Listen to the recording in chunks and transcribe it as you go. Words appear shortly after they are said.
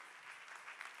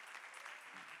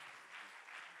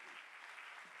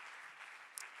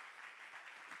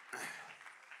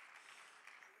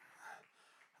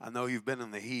know you've been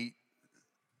in the heat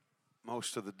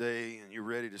most of the day and you're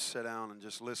ready to sit down and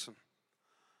just listen.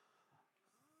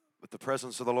 But the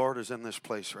presence of the Lord is in this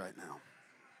place right now.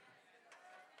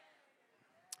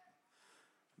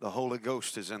 The Holy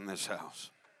Ghost is in this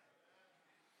house.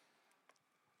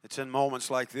 It's in moments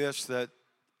like this that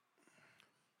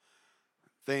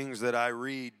things that I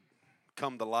read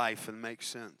come to life and make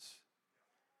sense.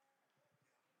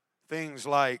 Things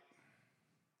like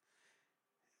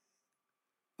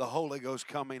the Holy Ghost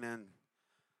coming and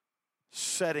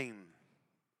setting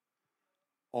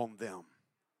on them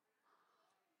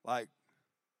like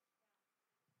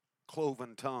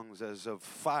cloven tongues as of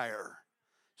fire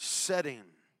setting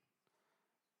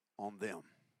on them.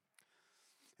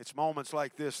 It's moments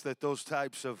like this that those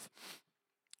types of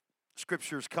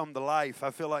scriptures come to life.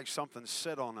 I feel like something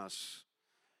set on us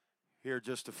here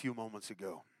just a few moments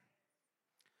ago.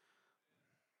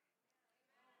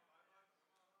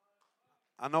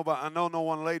 I know no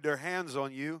one laid their hands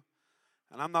on you,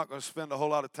 and I'm not going to spend a whole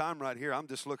lot of time right here. I'm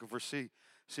just looking for see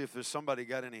if there's somebody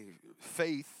got any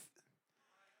faith.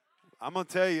 I'm going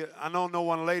to tell you, I know no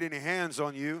one laid any hands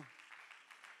on you.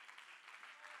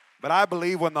 But I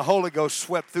believe when the Holy Ghost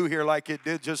swept through here like it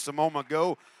did just a moment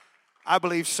ago, I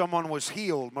believe someone was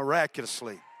healed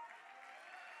miraculously.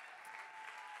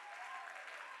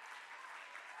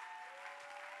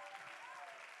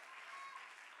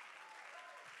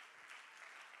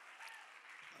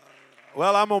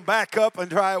 Well, I'm going to back up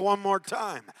and try it one more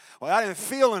time. Well, I didn't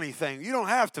feel anything. You don't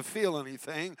have to feel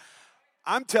anything.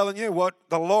 I'm telling you what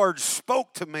the Lord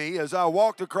spoke to me as I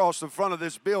walked across the front of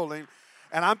this building,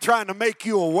 and I'm trying to make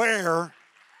you aware.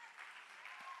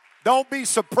 Don't be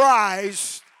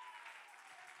surprised.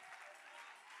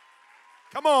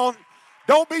 Come on.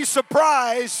 Don't be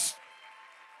surprised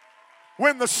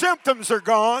when the symptoms are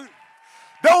gone.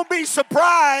 Don't be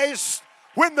surprised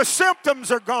when the symptoms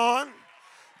are gone.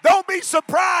 Don't be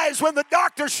surprised when the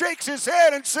doctor shakes his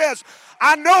head and says,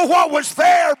 I know what was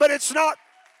there, but it's not.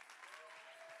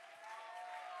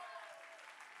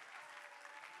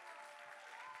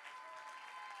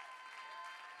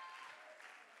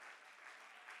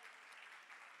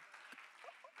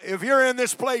 If you're in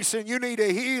this place and you need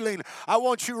a healing, I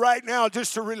want you right now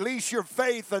just to release your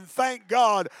faith and thank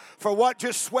God for what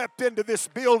just swept into this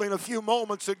building a few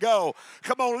moments ago.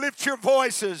 Come on, lift your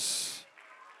voices.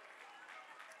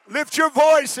 Lift your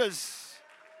voices.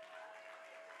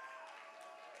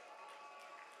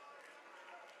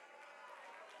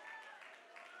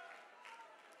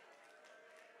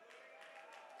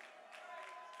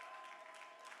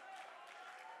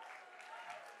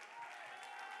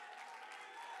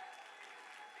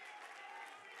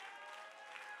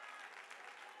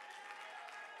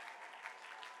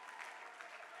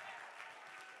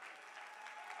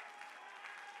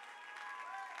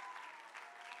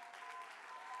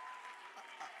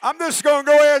 I'm just going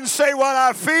to go ahead and say what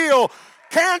I feel.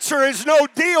 Cancer is no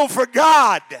deal for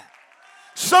God.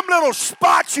 Some little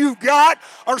spot you've got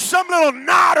or some little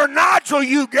knot or nodule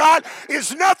you got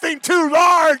is nothing too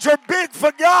large or big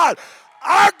for God.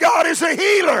 Our God is a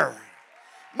healer.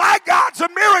 My God's a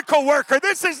miracle worker.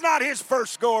 This is not his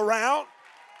first go around.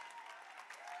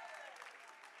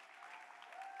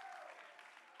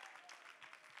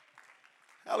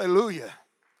 Hallelujah.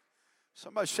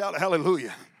 Somebody shout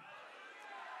hallelujah.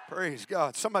 Praise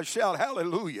God. Somebody shout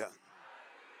hallelujah.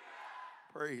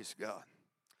 Praise God.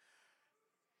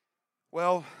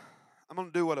 Well, I'm going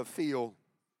to do what I feel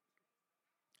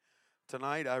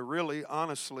tonight. I really,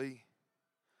 honestly,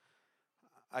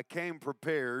 I came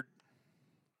prepared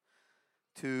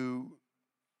to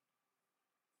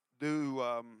do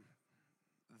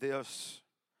this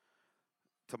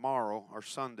tomorrow or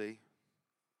Sunday.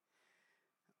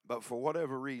 But for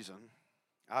whatever reason,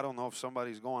 I don't know if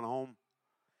somebody's going home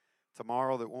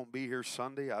tomorrow that won't be here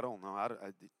Sunday. I don't know.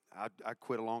 I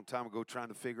quit a long time ago trying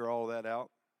to figure all that out.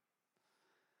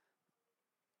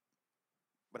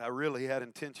 But I really had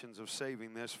intentions of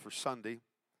saving this for Sunday.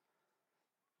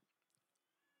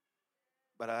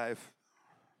 But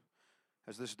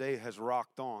as this day has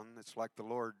rocked on, it's like the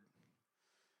Lord,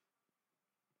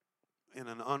 in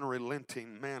an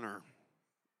unrelenting manner,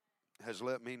 has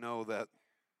let me know that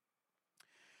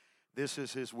this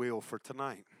is his will for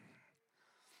tonight.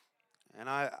 And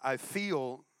I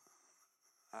feel,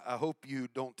 I hope you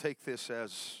don't take this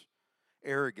as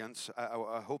arrogance.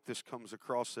 I hope this comes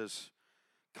across as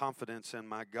confidence in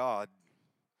my God.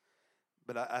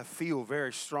 But I feel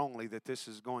very strongly that this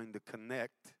is going to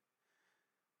connect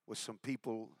with some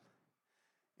people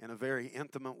in a very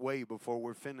intimate way before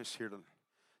we're finished here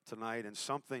tonight. And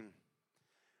something,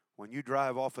 when you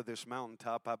drive off of this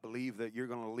mountaintop, I believe that you're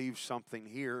going to leave something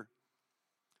here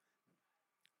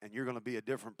And you're going to be a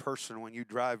different person when you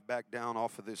drive back down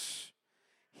off of this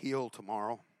hill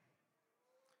tomorrow.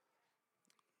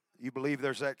 You believe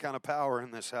there's that kind of power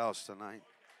in this house tonight?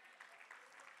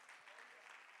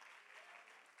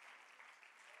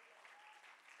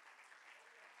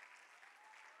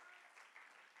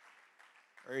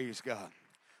 Praise God.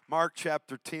 Mark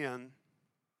chapter 10.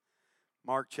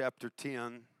 Mark chapter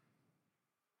 10.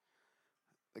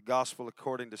 The Gospel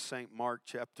according to St. Mark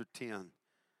chapter 10.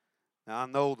 Now I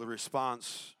know the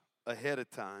response ahead of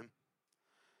time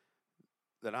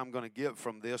that I'm going to give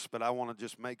from this, but I want to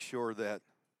just make sure that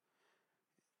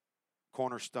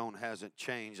Cornerstone hasn't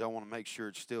changed. I want to make sure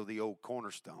it's still the old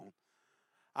Cornerstone.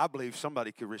 I believe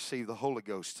somebody could receive the Holy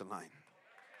Ghost tonight.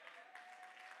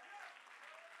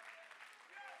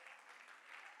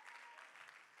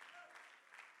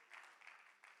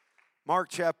 Mark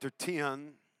chapter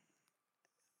 10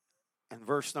 and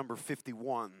verse number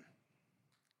 51.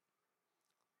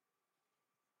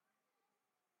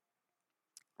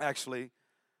 Actually,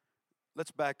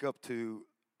 let's back up to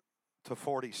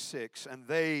 46. And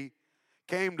they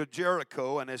came to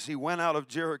Jericho, and as he went out of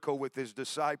Jericho with his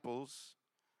disciples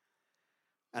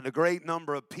and a great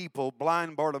number of people,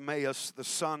 blind Bartimaeus, the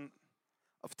son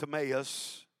of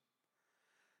Timaeus,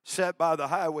 sat by the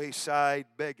highway side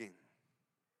begging.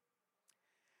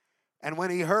 And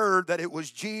when he heard that it was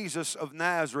Jesus of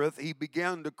Nazareth, he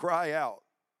began to cry out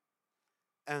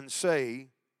and say,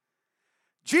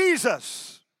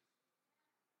 Jesus,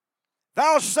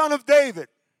 thou son of David,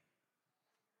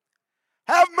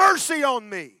 have mercy on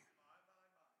me.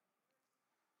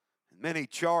 And many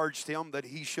charged him that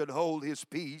he should hold his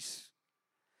peace,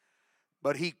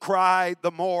 but he cried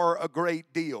the more a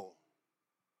great deal.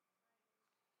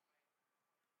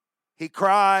 He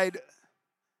cried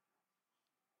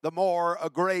the more a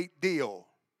great deal.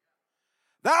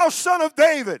 Thou son of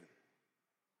David,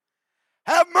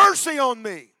 have mercy on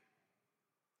me.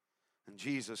 And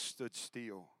Jesus stood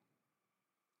still.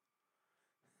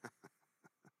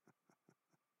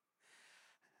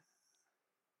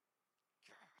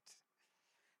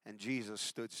 And Jesus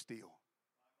stood still.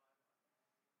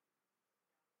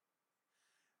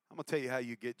 I'm going to tell you how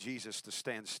you get Jesus to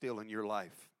stand still in your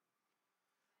life.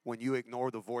 When you ignore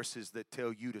the voices that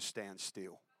tell you to stand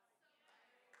still.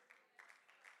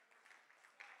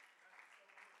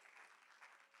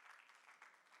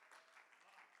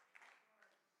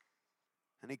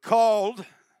 And he called,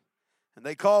 and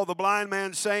they called the blind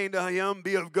man, saying to him,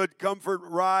 Be of good comfort,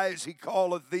 rise, he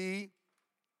calleth thee.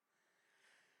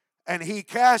 And he,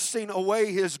 casting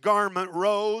away his garment,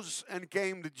 rose and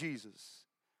came to Jesus.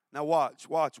 Now watch.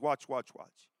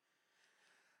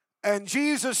 And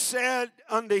Jesus said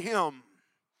unto him,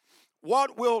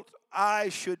 What wilt I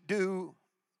should do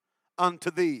unto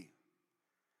thee?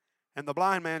 And the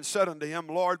blind man said unto him,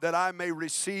 Lord, that I may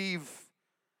receive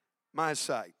my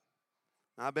sight.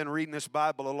 Now, I've been reading this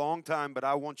Bible a long time, but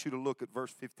I want you to look at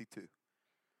verse 52.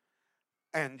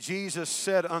 And Jesus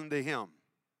said unto him,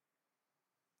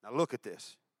 now look at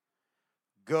this,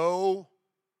 Go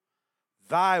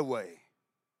thy way.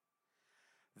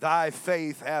 Thy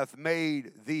faith hath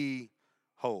made thee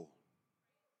whole.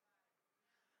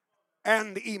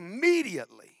 And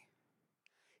immediately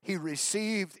he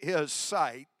received his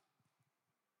sight,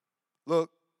 look,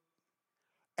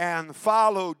 and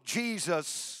followed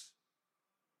Jesus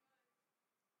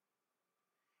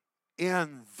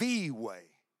in the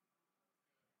way.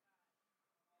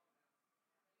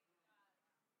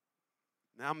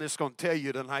 Now I'm just going to tell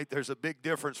you tonight, there's a big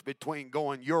difference between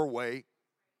going your way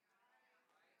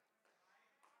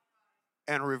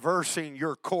and reversing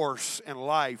your course in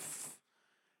life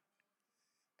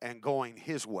and going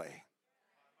his way.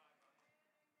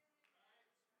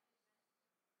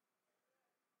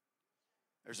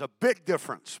 There's a big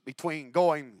difference between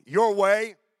going your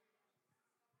way.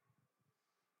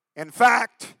 In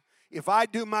fact, if I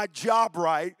do my job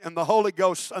right and the Holy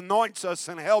Ghost anoints us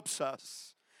and helps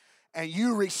us, and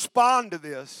you respond to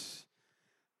this,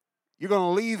 you're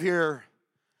going to leave here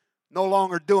no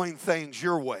longer doing things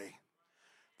your way.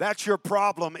 That's your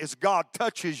problem, is God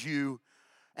touches you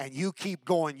and you keep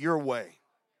going your way.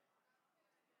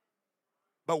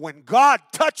 But when God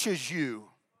touches you,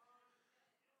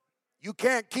 you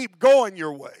can't keep going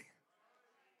your way.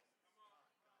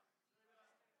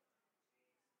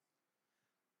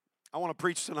 I want to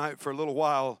preach tonight for a little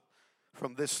while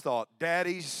from this thought.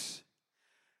 Daddies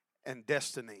and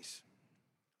destinies.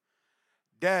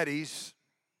 Daddies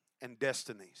and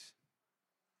destinies.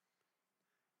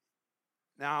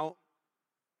 Now,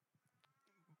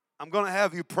 I'm going to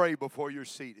have you pray before you're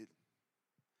seated.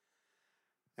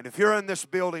 And if you're in this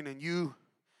building and you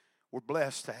were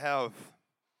blessed to have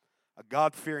a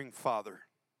God-fearing father,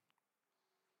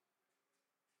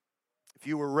 if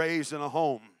you were raised in a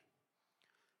home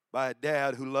by a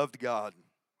dad who loved God,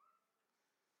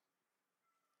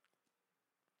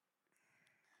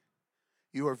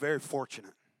 you are very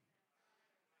fortunate.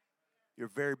 You're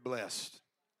very blessed.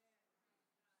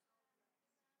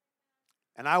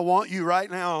 And I want you right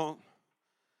now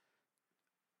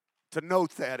to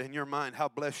note that in your mind, how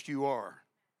blessed you are.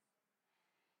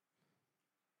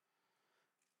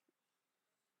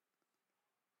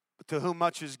 But to whom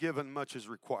much is given, much is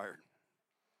required.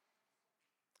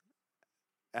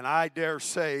 And I dare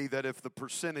say that if the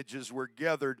percentages were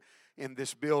gathered in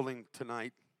this building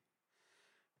tonight,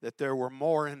 that there were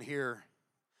more in here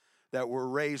that were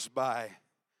raised by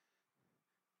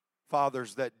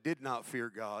fathers that did not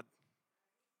fear God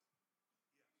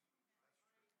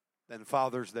than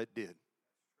fathers that did.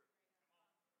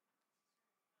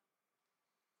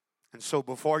 And so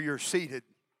before you're seated,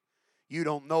 you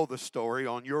don't know the story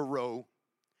on your row.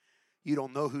 You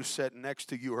don't know who's sitting next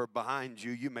to you or behind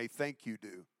you. You may think you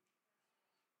do.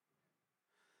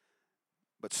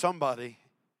 But somebody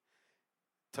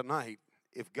tonight,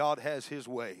 if God has His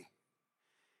way,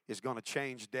 is going to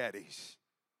change daddies.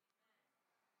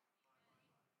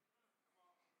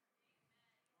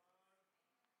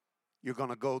 You're going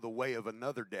to go the way of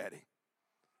another daddy.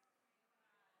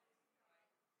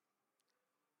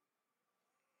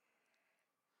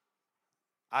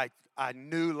 I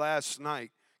knew last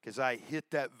night, because I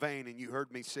hit that vein and you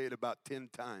heard me say it about 10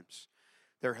 times.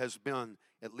 There has been,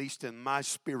 at least in my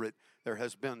spirit, there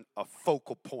has been a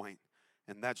focal point,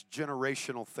 and that's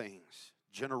generational things,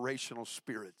 generational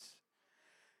spirits.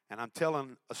 And I'm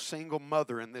telling a single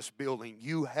mother in this building,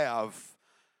 you have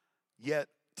yet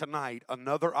tonight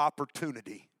another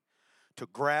opportunity to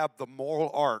grab the moral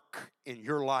arc in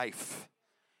your life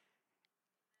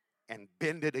and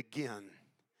bend it again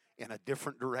in a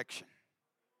different direction.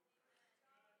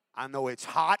 I know it's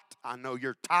hot. I know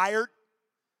you're tired.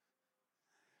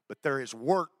 But there is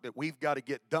work that we've got to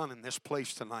get done in this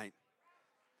place tonight.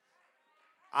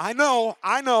 I know.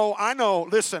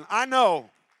 Listen, I know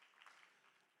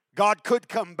God could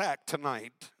come back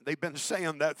tonight. They've been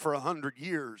saying that for 100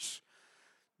 years.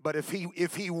 But if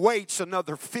he waits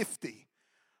another 50,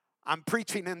 I'm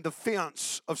preaching in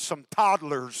defense of some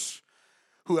toddlers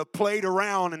who have played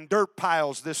around in dirt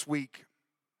piles this week.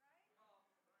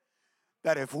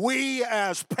 That if we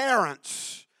as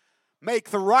parents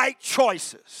make the right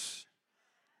choices,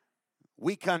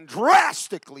 we can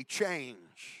drastically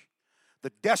change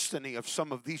the destiny of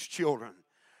some of these children.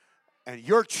 And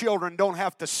your children don't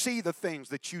have to see the things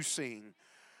that you've seen.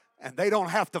 And they don't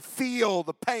have to feel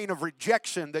the pain of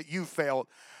rejection that you felt.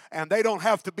 And they don't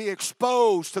have to be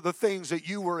exposed to the things that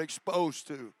you were exposed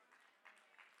to.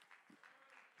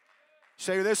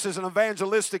 Say, this is an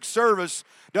evangelistic service.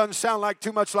 Doesn't sound like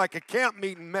too much like a camp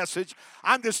meeting message.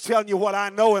 I'm just telling you what I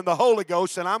know in the Holy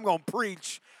Ghost, and I'm going to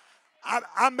preach.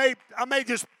 I may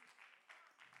just.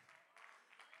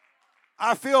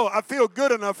 I feel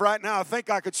good enough right now. I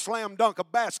think I could slam dunk a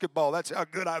basketball. That's how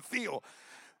good I feel.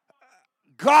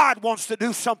 God wants to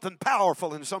do something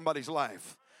powerful in somebody's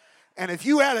life. And if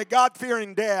you had a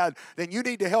God-fearing dad, then you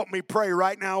need to help me pray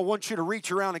right now. I want you to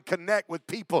reach around and connect with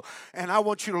people. And I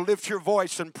want you to lift your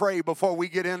voice and pray before we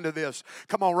get into this.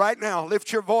 Come on, right now.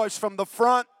 Lift your voice from the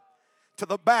front to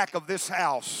the back of this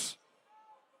house.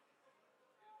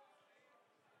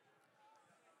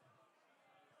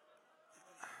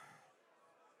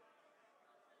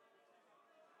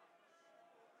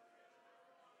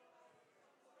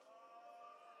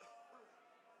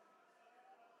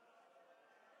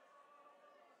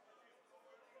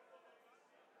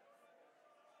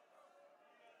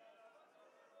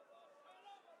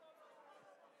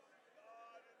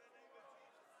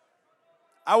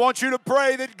 I want you to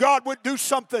pray that God would do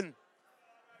something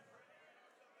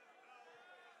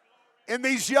in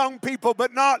these young people,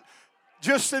 but not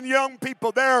just in young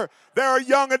people. There are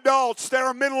young adults. There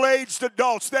are middle-aged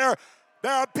adults. There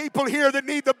are people here that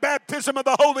need the baptism of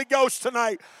the Holy Ghost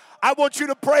tonight. I want you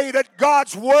to pray that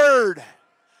God's word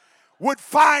would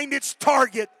find its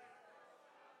target.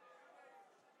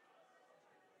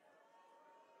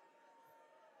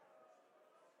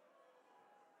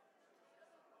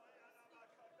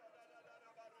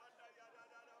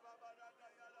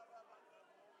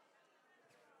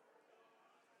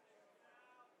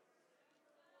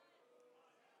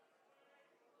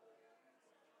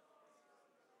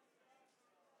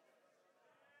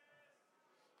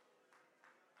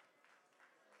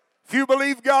 If you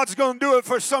believe God's going to do it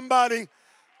for somebody,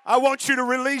 I want you to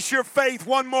release your faith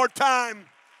one more time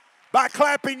by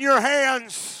clapping your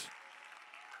hands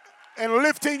and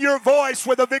lifting your voice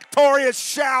with a victorious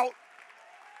shout.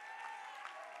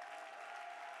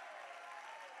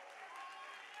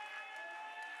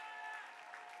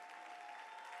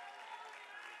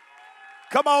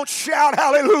 Come on, shout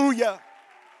hallelujah.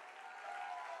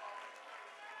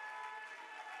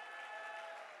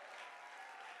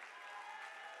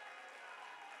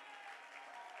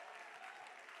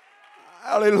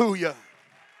 Hallelujah.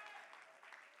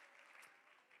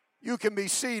 You can be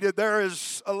seated. There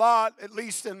is a lot, at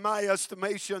least in my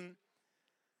estimation,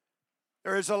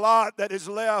 there is a lot that is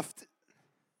left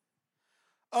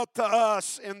up to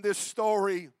us in this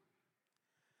story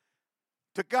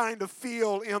to kind of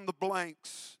fill in the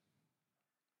blanks.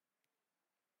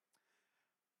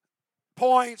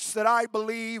 Points that I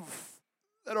believe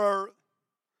that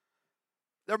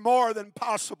they're more than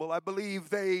possible. I believe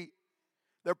they're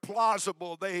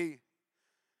plausible. They're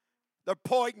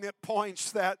poignant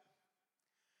points that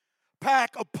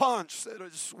pack a punch that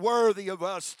is worthy of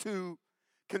us to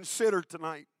consider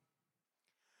tonight.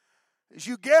 As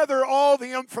you gather all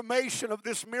the information of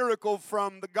this miracle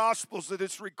from the Gospels that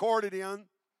it's recorded in,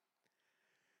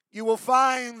 you will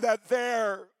find that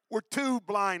there were two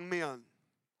blind men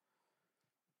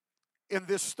in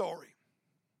this story.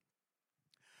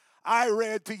 I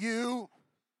read to you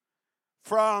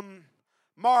from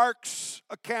Mark's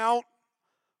account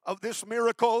of this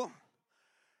miracle,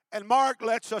 and Mark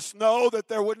lets us know that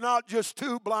there were not just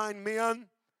two blind men,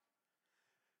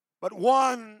 but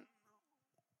one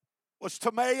was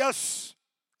Timaeus,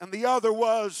 and the other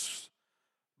was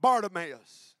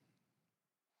Bartimaeus.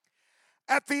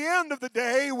 At the end of the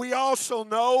day, we also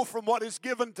know from what is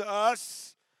given to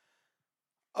us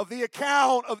of the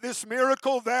account of this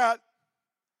miracle that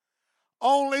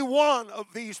only one of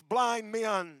these blind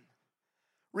men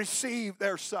received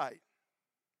their sight.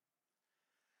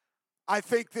 I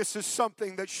think this is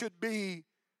something that should be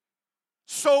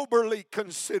soberly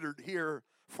considered here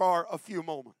for a few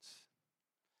moments.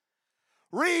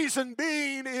 Reason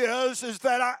being is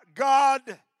that God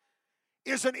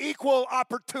is an equal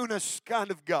opportunist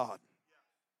kind of God.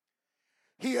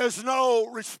 He is no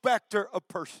respecter of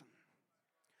person.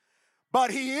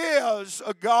 But He is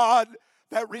a God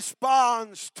that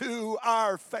responds to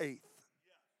our faith.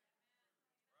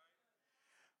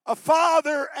 A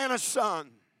father and a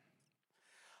son.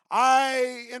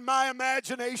 In my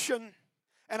imagination,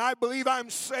 and I believe I'm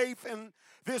safe in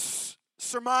this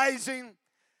surmising,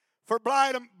 for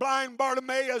blind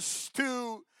Bartimaeus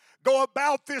to go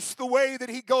about this the way that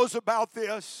he goes about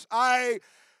this. I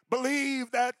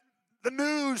believe that the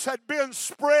news had been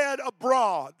spread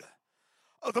abroad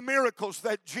of the miracles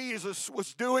that Jesus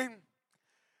was doing.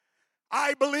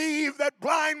 I believe that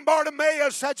blind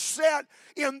Bartimaeus had sat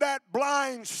in that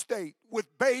blind state with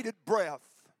bated breath,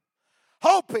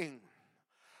 hoping,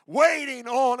 waiting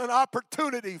on an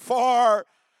opportunity for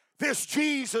this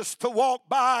Jesus to walk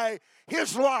by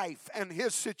his life and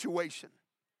his situation.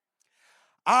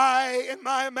 In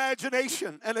my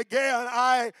imagination, and again,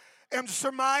 I am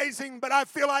surmising, but I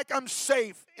feel like I'm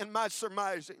safe in my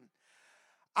surmising.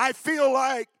 I feel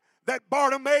like that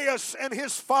Bartimaeus and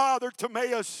his father,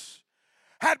 Timaeus,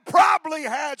 had probably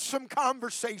had some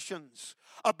conversations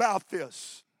about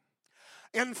this.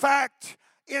 In fact,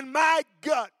 in my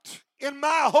gut, in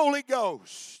my Holy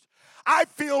Ghost, I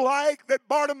feel like that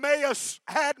Bartimaeus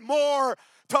had more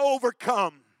to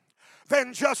overcome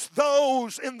than just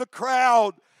those in the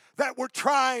crowd that were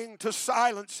trying to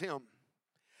silence him.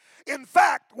 In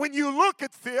fact, when you look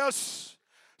at this,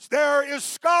 there is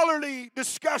scholarly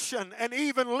discussion and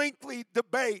even lengthy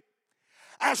debate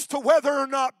as to whether or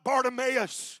not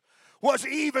Bartimaeus was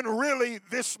even really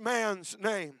this man's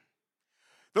name.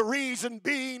 The reason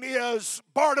being is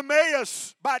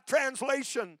Bartimaeus, by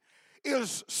translation,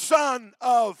 is son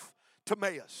of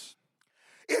Timaeus.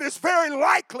 It is very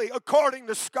likely, according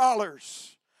to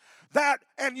scholars, that,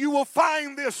 and you will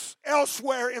find this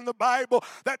elsewhere in the Bible,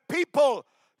 that people,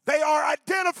 they are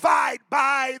identified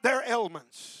by their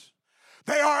ailments.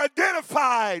 They are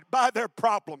identified by their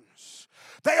problems.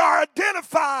 They are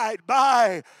identified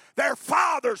by their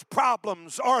father's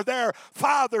problems or their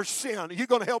father's sin. Are you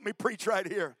going to help me preach right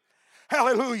here?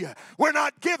 Hallelujah. We're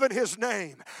not given his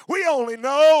name. We only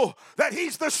know that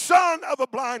he's the son of a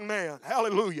blind man.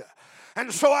 Hallelujah.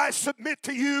 And so I submit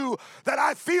to you that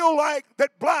I feel like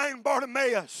that blind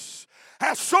Bartimaeus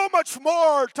has so much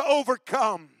more to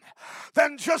overcome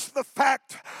than just the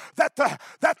fact that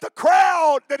the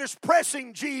crowd that is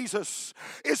pressing Jesus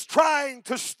is trying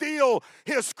to steal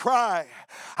his cry.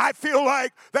 I feel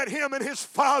like that him and his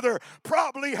father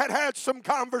probably had some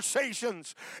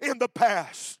conversations in the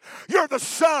past. You're the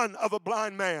son of a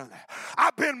blind man.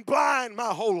 I've been blind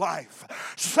my whole life.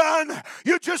 Son,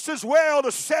 you just as well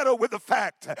to settle with the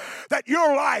fact that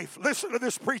your life, listen to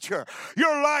this preacher,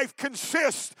 your life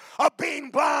consists of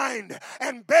being blind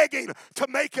and begging to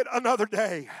make it another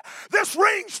day. This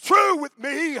rings true with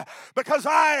me because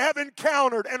I have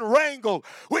encountered and wrangled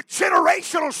with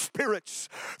generational spirits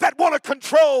that want to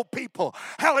control people.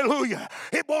 Hallelujah.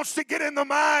 It wants to get in the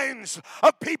minds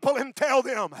of people and tell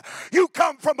them, you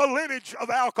come from a lineage of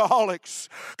alcoholics.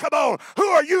 Come on, who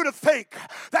are you to think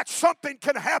that something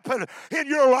can happen in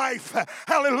your life,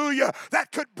 hallelujah,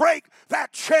 that could break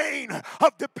that chain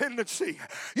of dependency?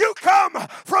 You come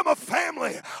from a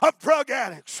family of drug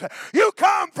addicts. You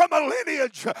come from a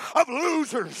lineage of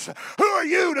losers. Who are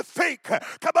you to think,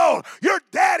 come on, your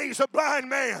daddy's a blind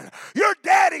man. Your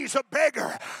daddy's a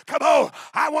beggar. Come on,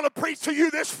 I want to preach to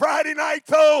you this Friday night,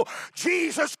 though.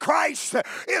 Jesus Christ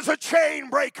is a chain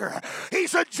breaker.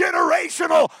 He's a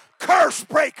generational curse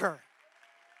breaker.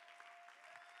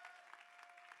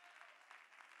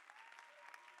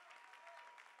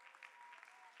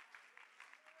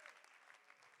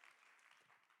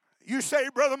 You say,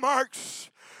 Brother Marks,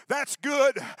 that's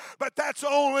good, but that's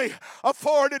only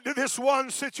afforded to this one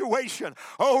situation.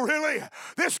 Oh, really?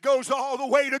 This goes all the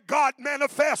way to God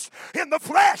manifest in the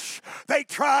flesh. They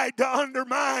tried to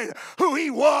undermine who he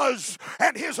was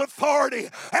and his authority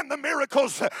and the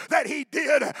miracles that he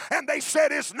did, and they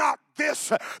said, is not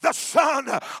this the son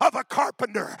of a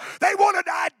carpenter? They wanted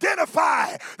to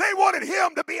identify. They wanted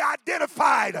him to be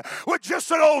identified with just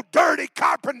an old dirty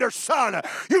carpenter's son.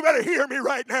 You better hear me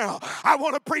right now. I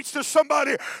want to preach to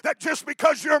somebody that just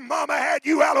because your mama had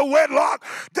you out of wedlock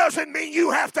doesn't mean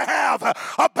you have to have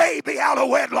a baby out of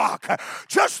wedlock.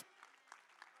 Just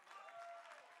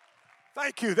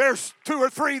thank you. There's 2 or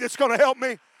 3 that's going to help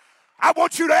me. I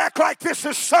want you to act like this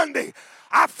is Sunday.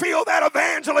 I feel that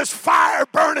evangelist fire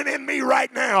burning in me right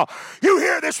now. You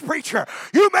hear this preacher?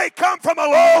 You may come from a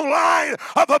long line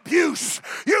of abuse.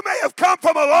 You may have come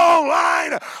from a long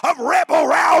line of rebel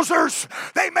rousers.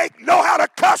 They may know how to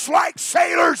cuss like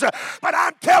sailors. But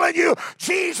I'm telling you,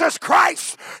 Jesus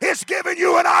Christ is giving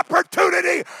you an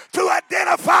opportunity to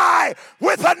identify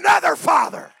with another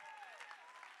father.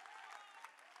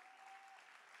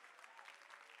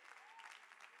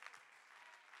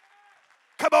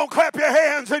 Come on, clap your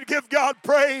hands and give God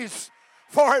praise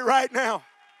for it right now.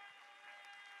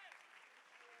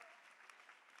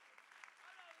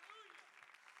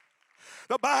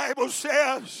 The Bible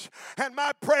says, and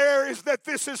my prayer is that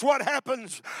this is what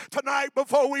happens tonight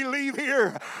before we leave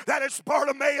here, that as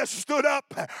Bartimaeus stood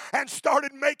up and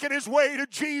started making his way to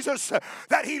Jesus,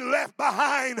 that he left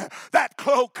behind that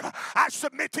cloak. I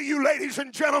submit to you, ladies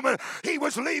and gentlemen, he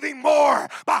was leaving more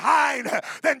behind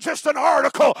than just an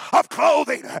article of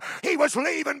clothing. He was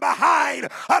leaving behind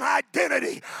an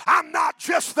identity. I'm not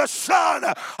just the son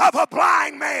of a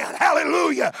blind man.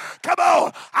 Hallelujah. Come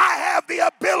on. I have the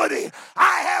ability,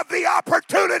 I have the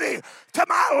opportunity to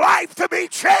my life to be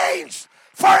changed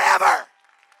forever.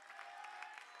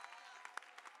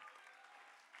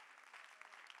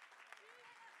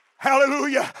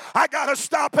 Hallelujah. I got to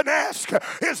stop and ask,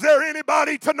 is there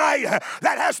anybody tonight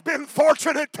that has been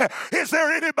fortunate? Is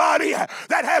there anybody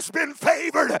that has been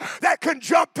favored that can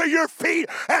jump to your feet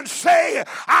and say,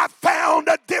 I found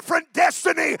a different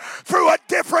destiny through a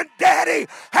different daddy?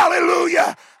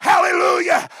 Hallelujah.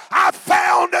 Hallelujah. I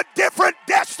found a different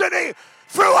destiny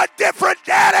through a different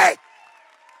daddy.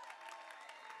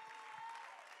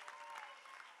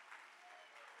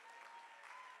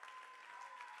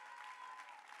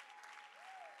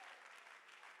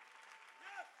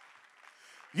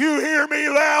 You hear me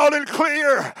loud and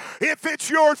clear. If it's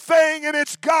your thing and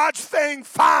it's God's thing,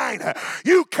 fine.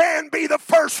 You can be the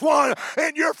first one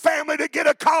in your family to get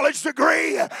a college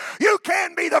degree. You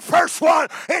can be the first one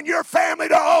in your family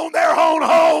to own their own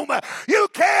home. You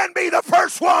can be the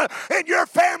first one in your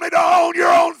family to own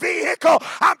your own vehicle.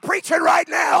 I'm preaching right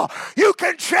now. You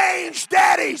can change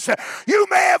daddies. You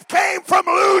may have came from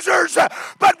losers,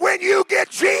 but when you get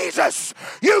Jesus,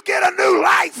 you get a new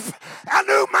life, a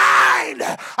new mind,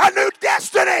 a new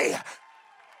destiny.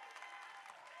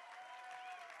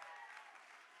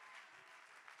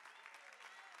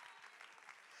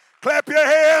 Clap your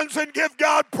hands and give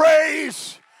God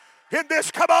praise. In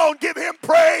this, come on, give him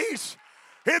praise.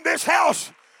 In this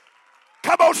house,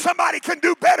 come on, somebody can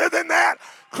do better than that.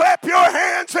 Clap your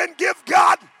hands and give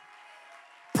God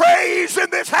praise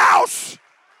in this house.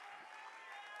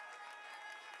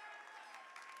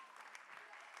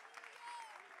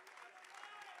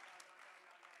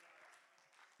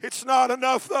 It's not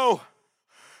enough, though,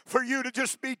 for you to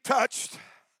just be touched.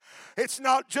 It's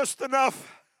not just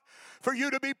enough for you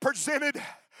to be presented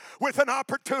with an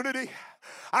opportunity.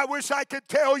 I wish I could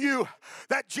tell you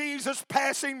that Jesus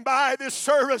passing by this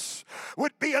service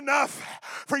would be enough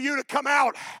for you to come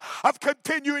out of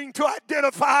continuing to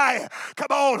identify, come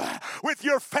on, with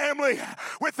your family,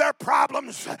 with their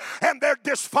problems and their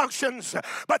dysfunctions.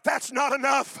 But that's not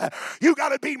enough. You got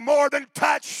to be more than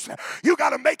touched. You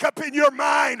got to make up in your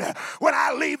mind, when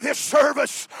I leave this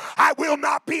service, I will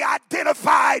not be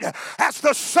identified as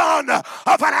the son of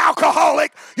an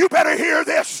alcoholic. You better hear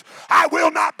this. I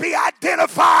will not be identified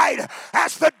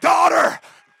as the daughter.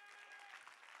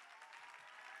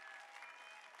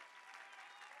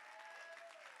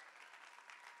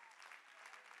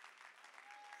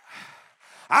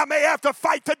 I may have to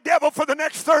fight the devil for the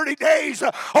next 30 days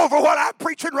over what I'm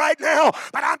preaching right now,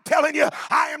 but I'm telling you,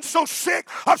 I am so sick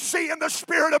of seeing the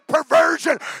spirit of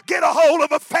perversion get a hold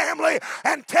of a family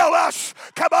and tell us,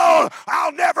 come on,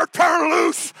 I'll never turn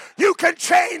loose. You can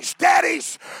change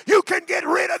daddies. You can get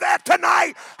rid of that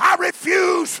tonight. I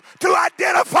refuse to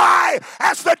identify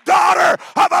as the daughter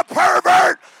of a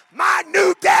pervert. My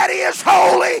new daddy is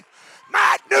holy.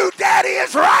 My new daddy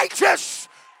is righteous.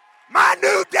 My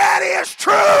new daddy is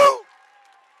true.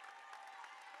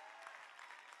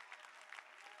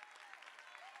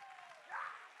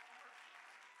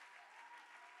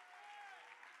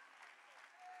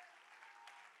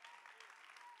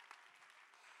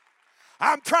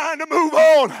 I'm trying to move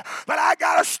on, but I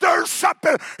got to stir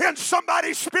something in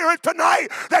somebody's spirit tonight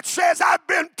that says, I've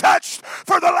been touched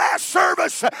for the last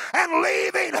service and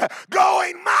leaving,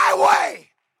 going my way.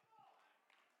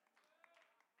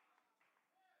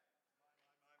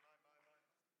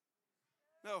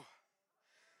 No.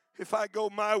 If I go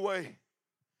my way,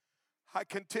 I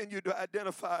continue to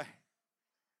identify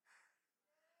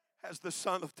as the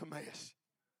son of Timaeus.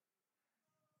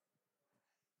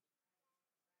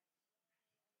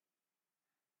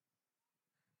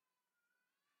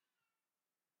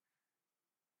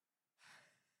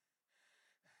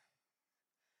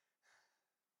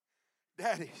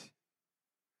 Daddies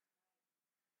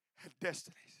have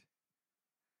destinies.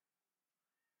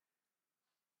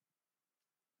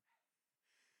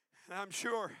 And I'm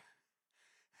sure,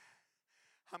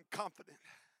 I'm confident,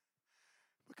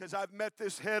 because I've met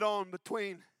this head on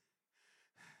between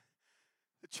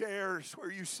the chairs where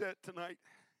you sit tonight.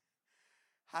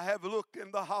 I have looked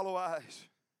in the hollow eyes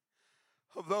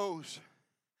of those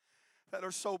that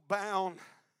are so bound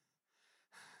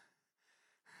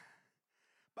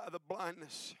by the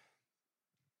blindness.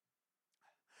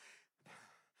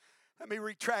 Let me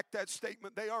retract that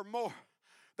statement. They are more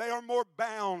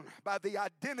bound by the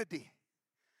identity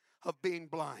of being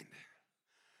blind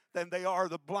than they are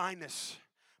the blindness.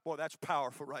 Boy, that's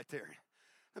powerful right there.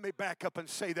 Let me back up and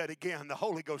say that again. The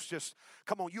Holy Ghost just,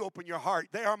 come on, you open your heart.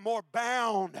 They are more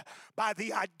bound by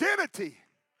the identity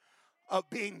of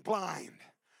being blind.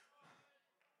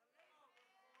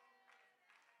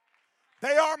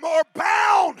 They are more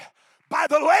bound by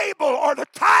the label or the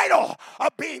title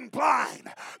of being blind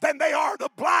than they are the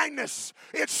blindness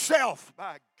itself.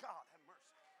 By God, have mercy.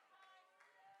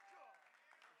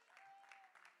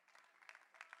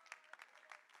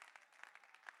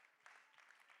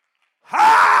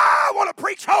 I want to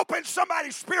preach hope in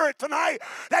somebody's spirit tonight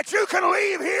that you can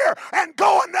leave here and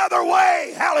go another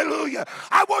way. Hallelujah.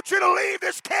 I want you to leave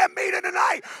this camp meeting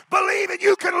tonight believing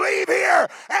you can leave here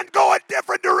and go a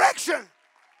different direction.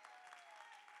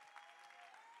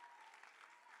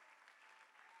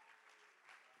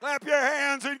 Clap your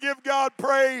hands and give God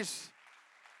praise.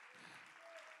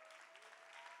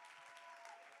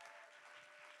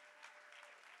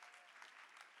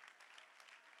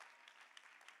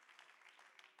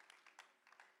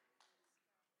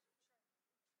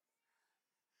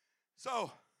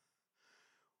 So,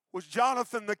 was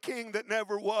Jonathan the king that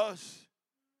never was?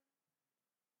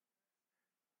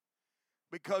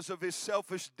 Because of his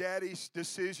selfish daddy's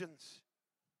decisions?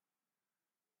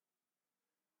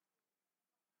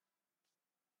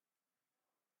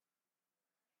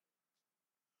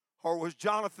 Or was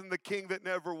Jonathan the king that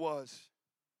never was?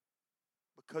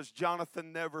 Because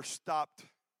Jonathan never stopped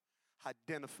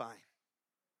identifying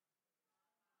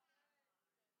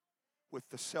with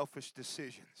the selfish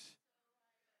decisions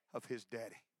of his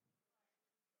daddy.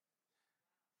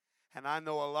 And I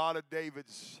know a lot of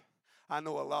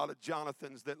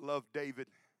Jonathans that love David,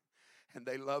 and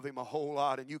they love him a whole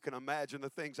lot. And you can imagine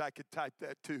the things, I could type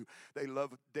that too. They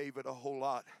love David a whole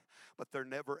lot, but they're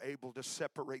never able to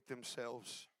separate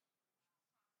themselves.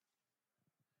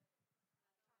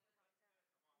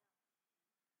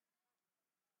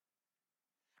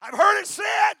 I've heard it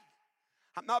said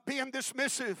I'm not being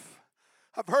dismissive.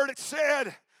 I've heard it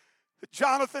said that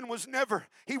Jonathan was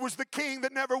he was the king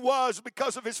that never was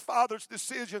because of his father's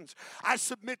decisions. I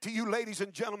submit to you, ladies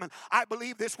and gentlemen, I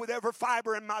believe this with every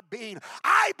fiber in my being.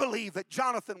 I believe that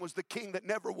Jonathan was the king that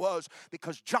never was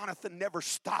because Jonathan never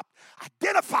stopped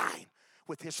identifying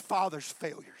with his father's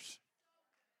failures.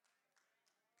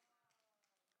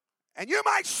 And you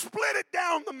might split it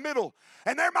down the middle.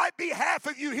 And there might be half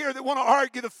of you here that want to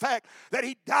argue the fact that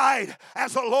he died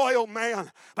as a loyal man.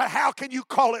 But how can you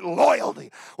call it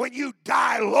loyalty when you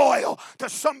die loyal to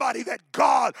somebody that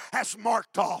God has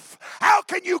marked off? How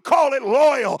can you call it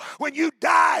loyal when you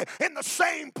die in the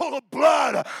same pool of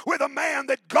blood with a man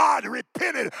that God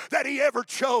repented that he ever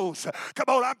chose?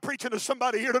 Come on, I'm preaching to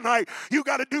somebody here tonight. You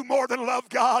got to do more than love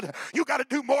God. You got to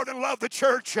do more than love the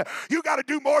church. You got to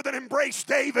do more than embrace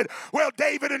David. Well,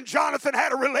 David and Jonathan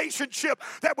had a relationship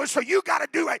that was, so you got to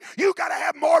do it. You got to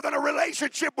have more than a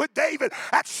relationship with David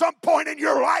at some point in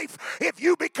your life. If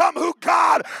you become who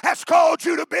God has called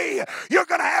you to be, you're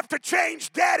going to have to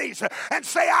change daddies and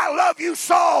say, I love you,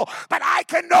 Saul, but I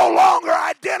can no longer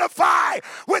identify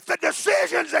with the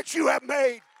decisions that you have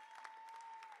made.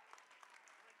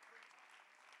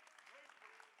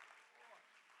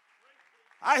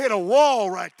 I hit a wall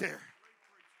right there.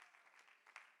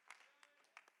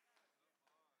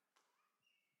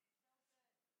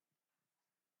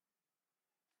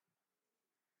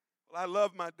 Well, I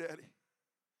love my daddy.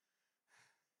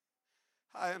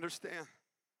 I understand.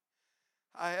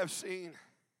 I have seen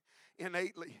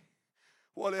innately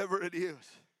whatever it is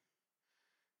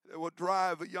that will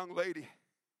drive a young lady,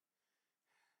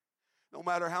 no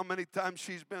matter how many times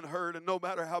she's been hurt and no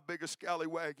matter how big a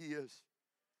scallywag he is.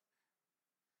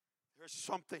 There's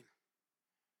something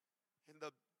in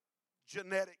the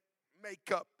genetic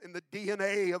makeup, in the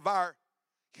DNA of our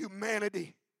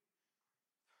humanity.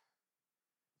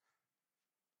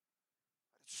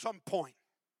 At some point,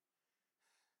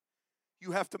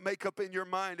 you have to make up in your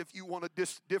mind if you want a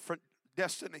different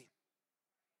destiny,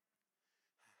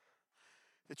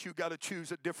 that you got to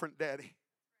choose a different daddy.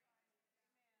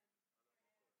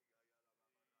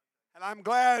 And I'm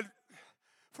glad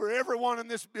for everyone in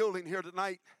this building here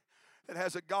tonight that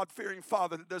has a God-fearing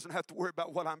father that doesn't have to worry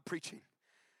about what I'm preaching.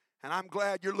 And I'm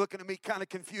glad you're looking at me kind of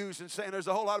confused and saying there's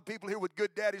a whole lot of people here with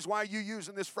good daddies. Why are you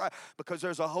using this Friday? Because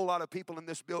there's a whole lot of people in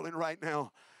this building right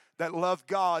now that love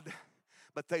God,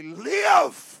 but they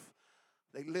live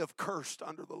cursed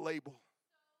under the label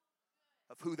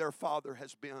of who their father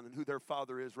has been and who their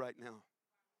father is right now.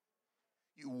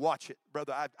 You watch it,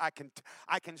 brother. I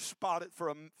can spot it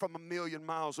from a million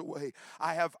miles away.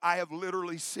 I have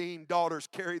literally seen daughters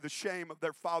carry the shame of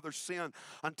their father's sin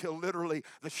until literally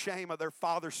the shame of their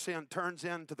father's sin turns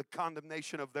into the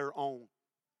condemnation of their own.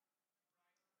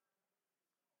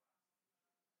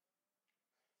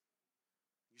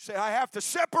 You say, I have to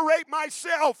separate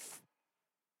myself.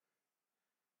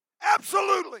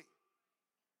 Absolutely.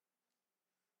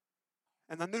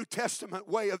 And the New Testament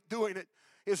way of doing it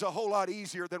is a whole lot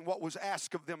easier than what was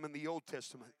asked of them in the Old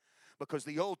Testament. Because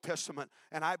the Old Testament,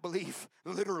 and I believe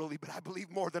literally, but I believe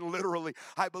more than literally,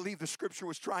 I believe the Scripture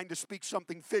was trying to speak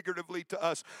something figuratively to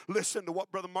us. Listen to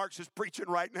what Brother Marks is preaching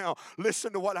right now.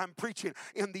 Listen to what I'm preaching.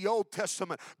 In the Old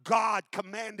Testament, God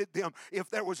commanded them if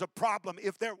there was a problem,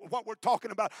 what we're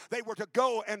talking about, they were to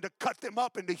go and to cut them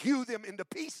up and to hew them into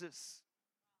pieces.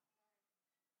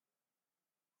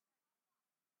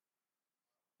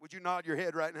 Would you nod your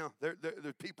head right now? There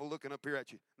are people looking up here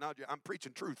at you. I'm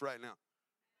preaching truth right now.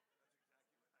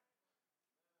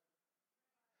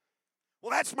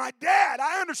 Well, that's my dad.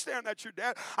 I understand that's your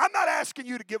dad. I'm not asking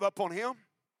you to give up on him.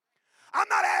 I'm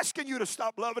not asking you to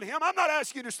stop loving him. I'm not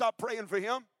asking you to stop praying for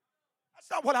him. That's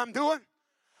not what I'm doing.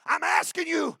 I'm asking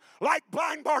you, like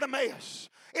blind Bartimaeus,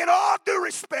 in all due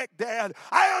respect, Dad,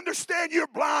 I understand you're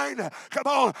blind. Come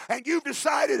on. And you've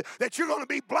decided that you're going to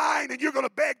be blind and you're going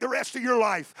to beg the rest of your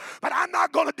life. But I'm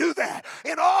not going to do that.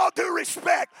 In all due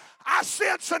respect, I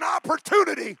sense an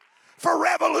opportunity for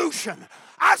revolution.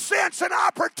 I sense an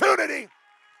opportunity.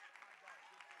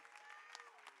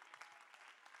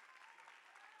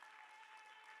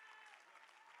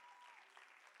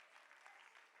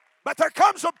 But there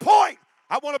comes a point.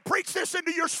 I want to preach this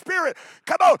into your spirit.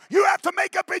 Come on, you have to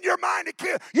make up in your mind.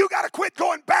 You got to quit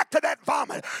going back to that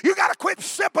vomit. You got to quit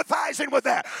sympathizing with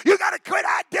that. You got to quit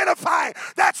identifying.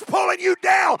 That's pulling you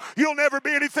down. You'll never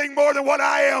be anything more than what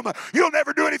I am. You'll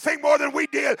never do anything more than we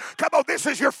did. Come on, this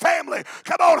is your family.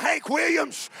 Come on, Hank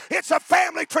Williams. It's a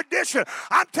family tradition.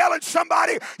 I'm telling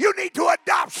somebody you need to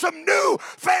adopt some new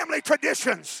family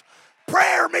traditions.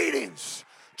 Prayer meetings.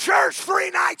 Church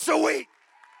 3 nights a week.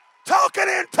 Talking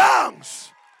in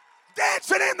tongues,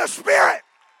 dancing in the Spirit.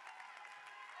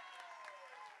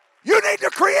 You need to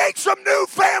create some new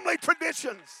family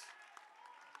traditions.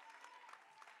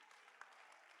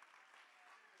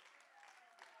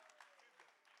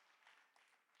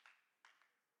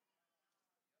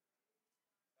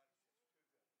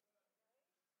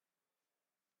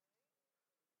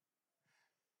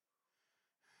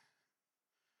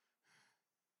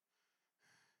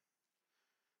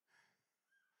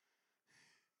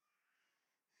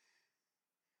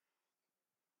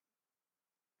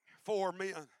 Four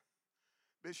men,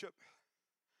 Bishop,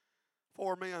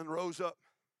 4 men rose up.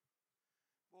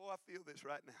 Oh, I feel this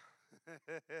right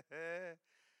now.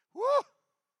 Woo!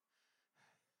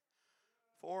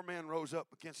 4 men rose up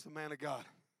against the man of God.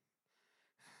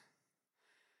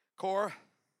 Korah,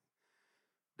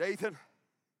 Dathan,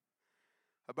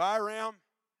 Abiram,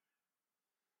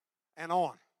 and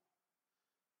on.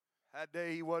 That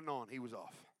day he wasn't on, he was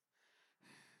off.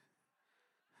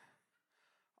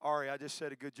 Ari, I just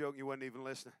said a good joke and you wasn't even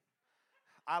listening.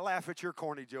 I laugh at your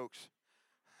corny jokes.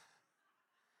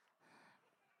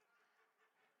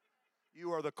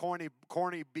 You are the corny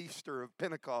beaster of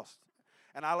Pentecost.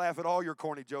 And I laugh at all your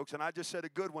corny jokes, and I just said a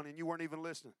good one and you weren't even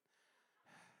listening.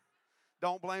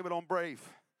 Don't blame it on Brave.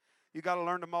 You got to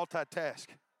learn to multitask.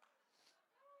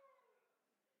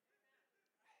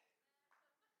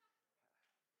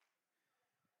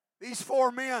 These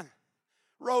 4 men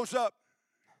rose up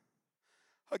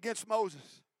against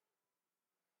Moses.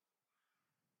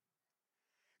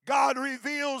 God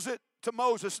reveals it to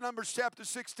Moses, Numbers chapter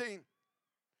 16.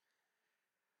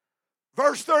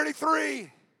 Verse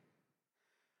 33,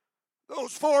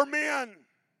 those 4 men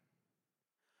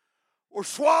were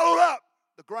swallowed up.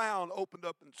 The ground opened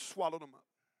up and swallowed them up.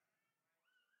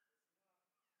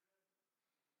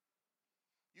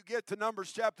 You get to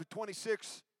Numbers chapter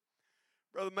 26,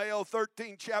 Brother Mayo,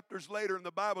 13 chapters later, and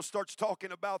the Bible starts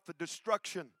talking about the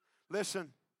destruction,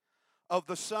 listen, of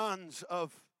the sons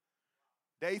of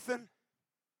Dathan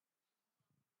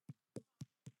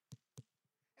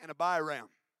and Abiram.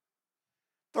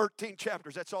 13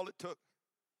 chapters, that's all it took.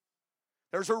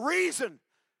 There's a reason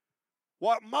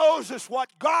what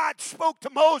God spoke to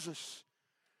Moses.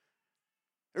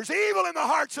 There's evil in the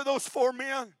hearts of those 4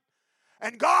 men.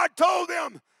 And God told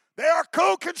them, they are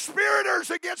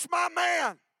co-conspirators against my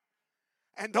man.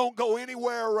 And don't go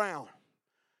anywhere around.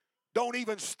 Don't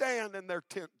even stand in their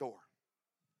tent door.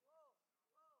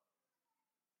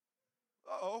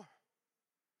 Uh-oh.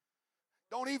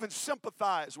 Don't even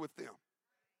sympathize with them.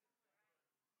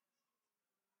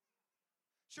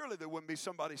 Surely there wouldn't be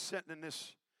somebody sitting in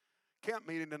this camp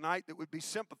meeting tonight that would be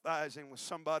sympathizing with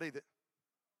somebody that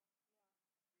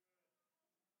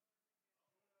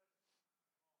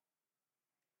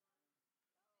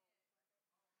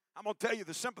I'm going to tell you,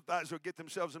 the sympathizer will get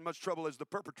themselves in much trouble as the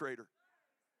perpetrator.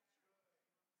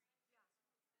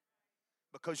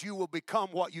 Because you will become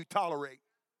what you tolerate.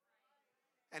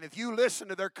 And if you listen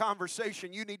to their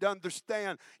conversation, you need to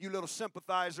understand, you little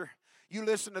sympathizer, you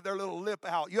listen to their little lip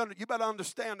out. You better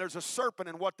understand there's a serpent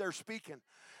in what they're speaking.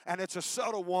 And it's a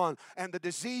subtle one. And the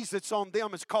disease that's on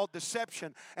them is called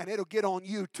deception. And it'll get on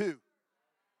you too.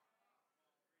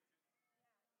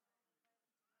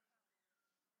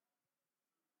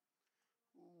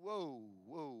 Whoa,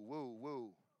 whoa, whoa, whoa.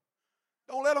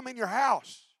 Don't let them in your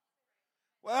house.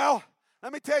 Well,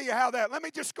 let me tell you how that, let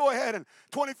me just go ahead and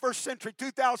 21st century,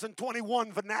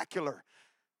 2021 vernacular.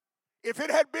 If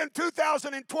it had been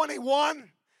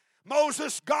 2021,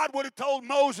 God would have told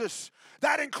Moses,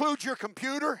 that includes your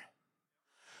computer,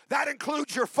 that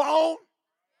includes your phone,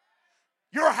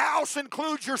 your house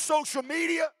includes your social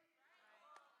media.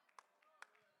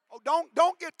 Oh,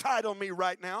 don't get tight on me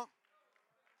right now.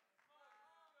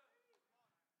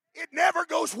 It never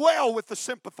goes well with the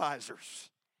sympathizers.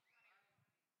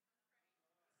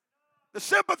 The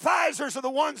sympathizers are the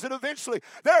ones that eventually,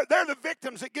 they're the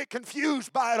victims that get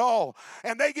confused by it all.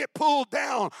 And they get pulled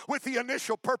down with the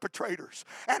initial perpetrators.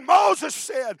 And Moses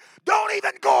said, don't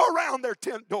even go around their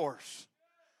tent doors.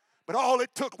 But all it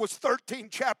took was 13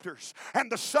 chapters.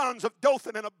 And the sons of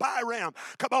Dothan and Abiram,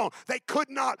 come on, they could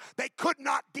not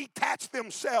detach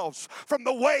themselves from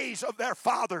the ways of their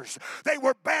fathers. They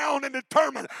were bound and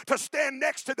determined to stand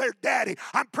next to their daddy.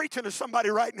 I'm preaching to somebody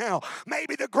right now.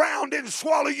 Maybe the ground didn't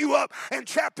swallow you up in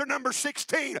chapter number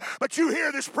 16, but you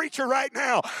hear this preacher right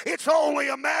now. It's only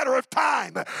a matter of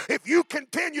time. If you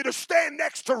continue to stand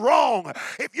next to wrong,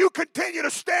 if you continue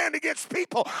to stand against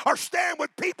people or stand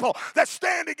with people that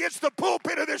stand against the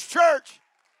pulpit of this church.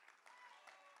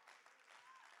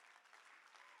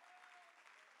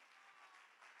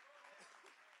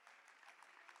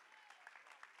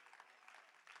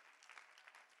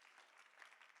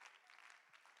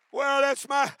 Well, that's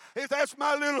my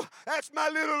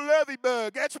little lovey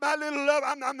bug. That's my little love.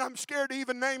 I'm scared to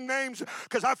even name names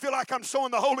because I feel like I'm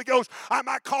sowing the Holy Ghost. I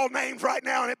might call names right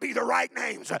now and it be the right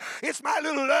names. It's my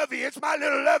little lovey. It's my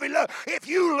little lovey love. If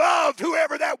you loved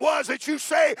whoever that was that you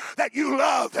say that you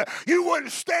loved, you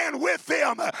wouldn't stand with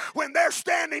them when they're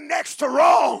standing next to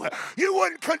wrong. You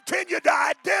wouldn't continue to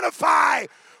identify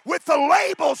with the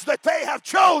labels that they have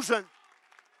chosen.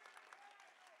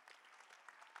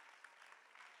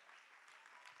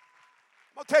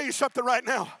 I'll tell you something right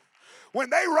now.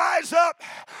 When they rise up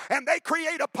and they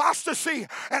create apostasy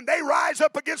and they rise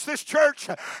up against this church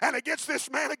and against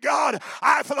this man of God,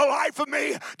 I, for the life of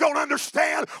me, don't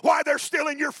understand why they're still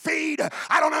in your feed.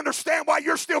 I don't understand why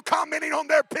you're still commenting on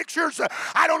their pictures.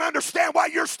 I don't understand why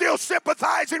you're still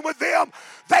sympathizing with them.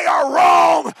 They are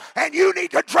wrong, and you need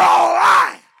to draw a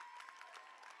line.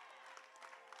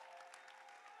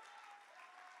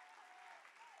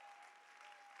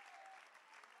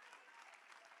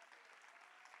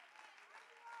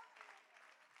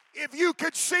 If you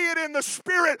could see it in the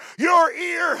spirit, your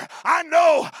ear, I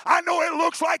know it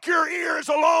looks like your ear is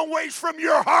a long ways from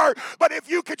your heart, but if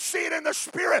you could see it in the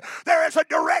spirit, there is a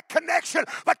direct connection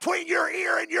between your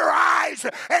ear and your eyes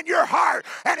and your heart.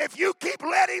 And if you keep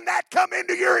letting that come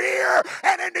into your ear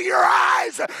and into your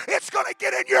eyes, it's going to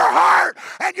get in your heart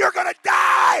and you're going to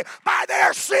die by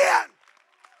their sin.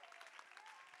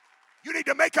 You need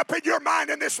to make up in your mind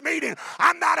in this meeting,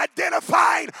 I'm not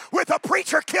identifying with a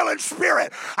preacher-killing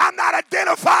spirit. I'm not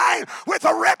identifying with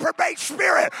a reprobate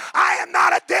spirit. I am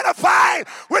not identifying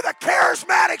with a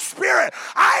charismatic spirit.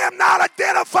 I am not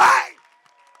identifying.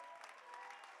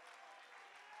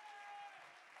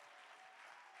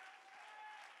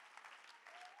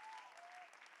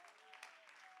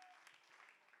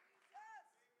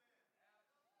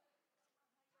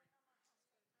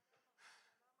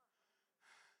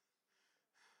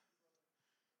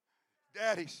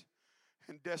 Daddies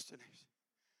and destinies.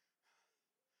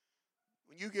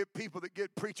 When you get people that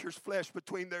get preacher's flesh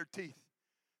between their teeth,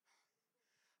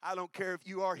 I don't care if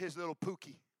you are his little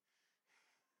Pookie.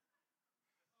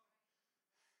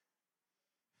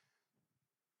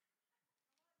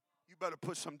 You better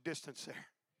put some distance there.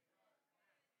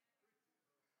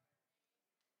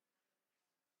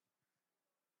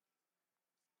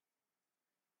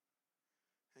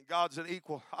 And God's an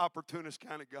equal opportunist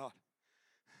kind of God.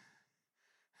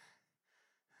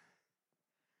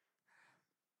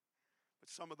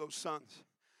 Some of those sons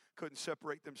couldn't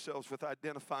separate themselves with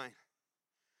identifying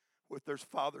with their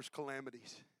father's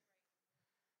calamities.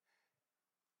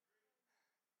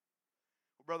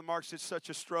 Well, Brother Marks, it's such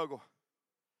a struggle.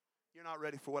 You're not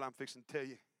ready for what I'm fixing to tell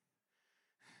you.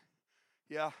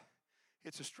 Yeah,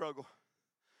 it's a struggle.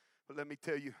 But let me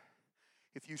tell you,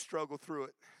 if you struggle through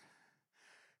it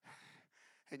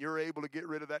and you're able to get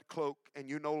rid of that cloak and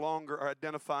you no longer are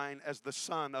identifying as the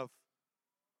son of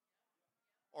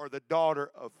or the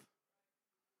daughter of.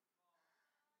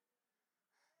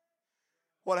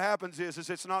 What happens is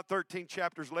it's not 13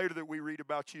 chapters later that we read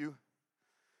about you,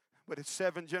 but it's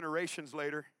 7 generations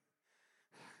later.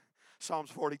 Psalms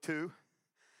 42,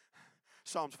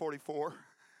 Psalms 44,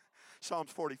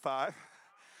 Psalms 45,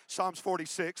 Psalms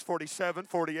 46, 47,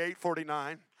 48,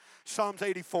 49, Psalms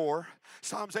 84,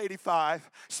 Psalms 85,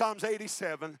 Psalms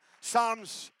 87,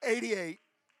 Psalms 88.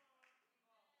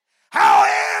 How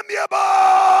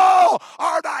amiable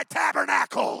are thy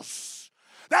tabernacles.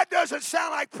 That doesn't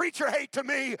sound like preacher hate to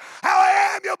me.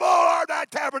 How amiable are thy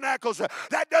tabernacles.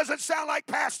 That doesn't sound like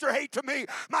pastor hate to me.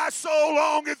 My soul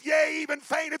longeth, yea, even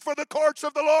fainteth for the courts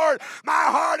of the Lord. My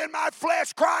heart and my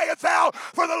flesh crieth out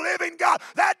for the living God.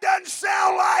 That doesn't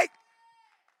sound like.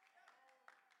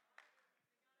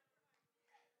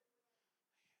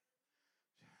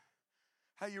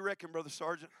 How you reckon, Brother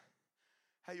Sergeant?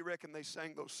 How you reckon they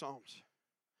sang those psalms?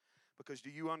 Because do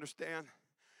you understand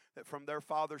that from their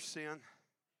father's sin,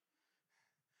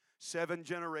 7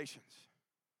 generations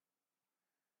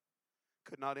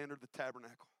could not enter the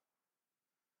tabernacle?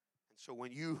 And so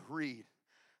when you read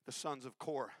the sons of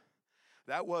Korah,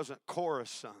 that wasn't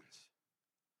Korah's sons.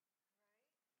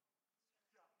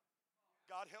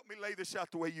 God, help me lay this out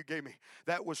the way you gave me.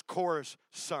 That was Korah's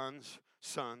sons,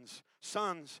 sons,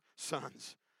 sons,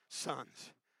 sons,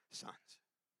 sons, sons.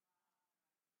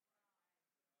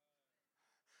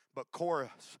 But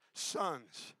Korah's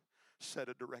sons set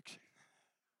a direction.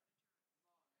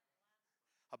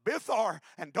 Abithar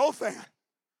and Dothan,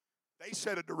 they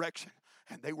set a direction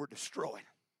and they were destroyed.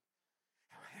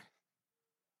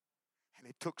 And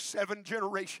it took 7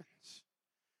 generations.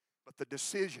 But the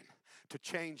decision to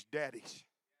change daddies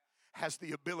has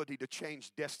the ability to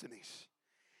change destinies.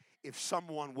 if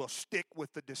someone will stick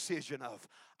with the decision of,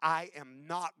 I am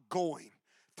not going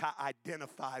to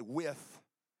identify with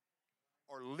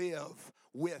or live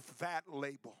with that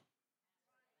label.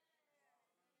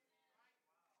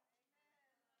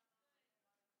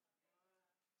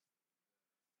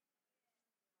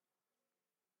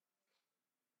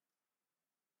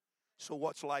 So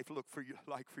what's life look for you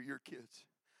like for your kids?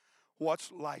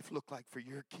 What's life look like for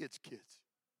your kids' kids?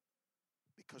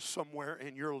 Because somewhere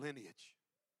in your lineage,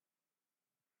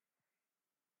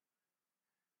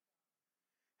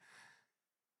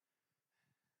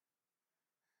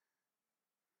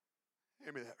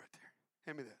 hand me that right there.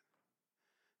 Hand me that.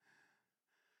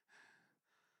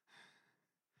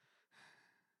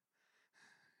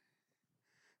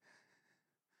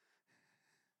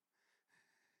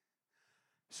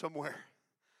 Somewhere,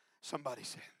 somebody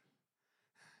said,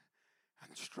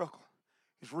 and the struggle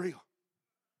is real.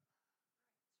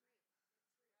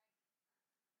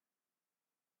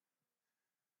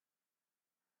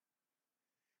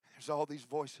 There's all these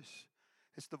voices.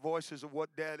 It's the voices of what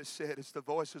Dad has said. It's the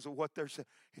voices of what they're saying.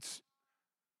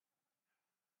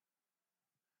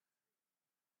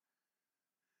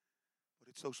 But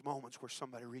it's those moments where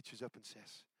somebody reaches up and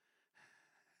says,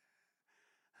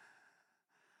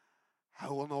 I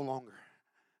will no longer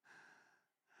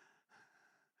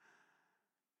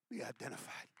be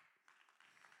identified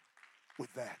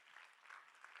with that.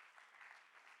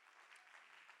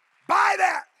 Buy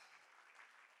that.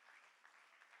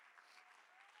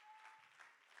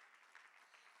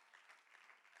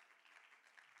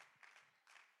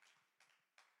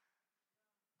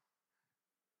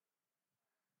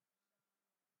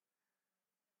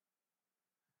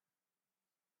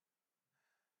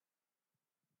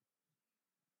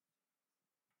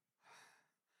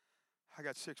 I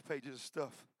got 6 pages of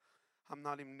stuff. I'm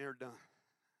not even near done.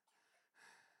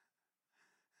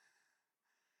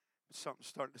 But something's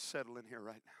starting to settle in here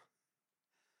right now.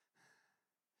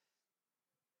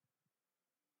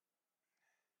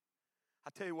 I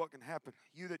tell you what can happen.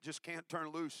 You that just can't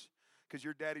turn loose because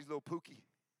your daddy's little pookie.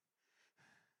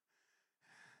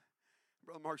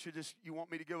 Brother Mark, you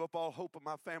want me to give up all hope of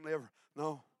my family ever?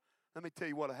 No. Let me tell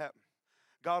you what'll happen.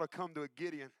 God will come to a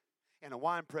Gideon in a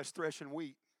wine press threshing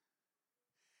wheat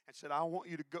and said, I want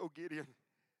you to go, Gideon,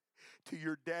 to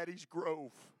your daddy's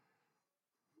grove.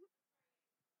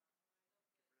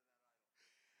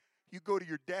 You go to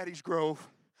your daddy's grove.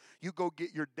 You go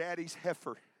get your daddy's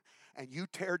heifer. And you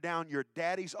tear down your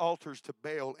daddy's altars to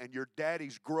Baal and your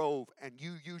daddy's grove, and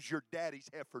you use your daddy's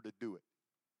heifer to do it.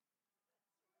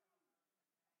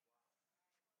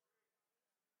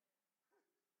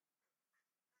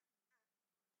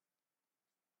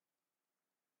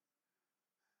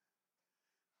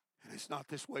 And it's not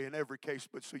this way in every case,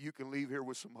 but so you can leave here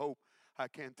with some hope, I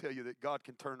can tell you that God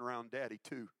can turn around daddy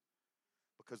too.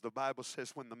 Because the Bible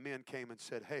says when the men came and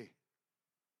said, hey,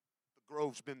 the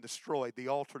grove's been destroyed, the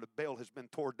altar to Baal has been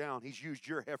torn down, he's used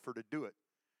your heifer to do it.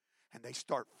 And they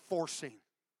start forcing,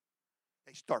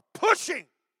 they start pushing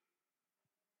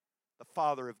the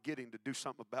father of Gideon to do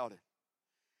something about it.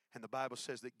 And the Bible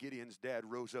says that Gideon's dad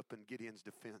rose up in Gideon's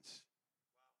defense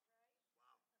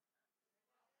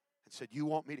and said, you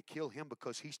want me to kill him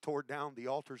because he's tore down the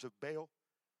altars of Baal?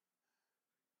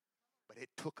 But it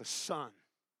took a son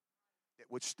that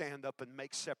would stand up and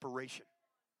make separation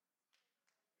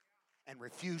and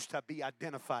refuse to be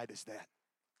identified as that.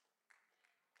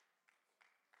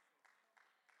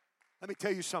 Let me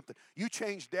tell you something. You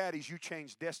change daddies, you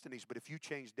change destinies. But if you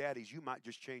change daddies, you might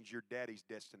just change your daddy's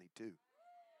destiny too.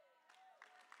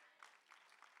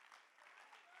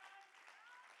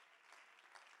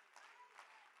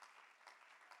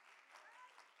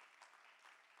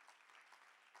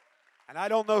 And I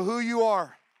don't know who you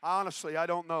are. Honestly, I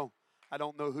don't know. I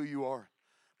don't know who you are.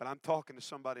 But I'm talking to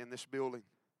somebody in this building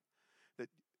that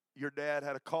your dad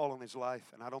had a call on his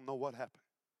life, and I don't know what happened.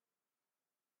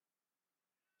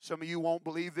 Some of you won't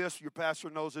believe this. Your pastor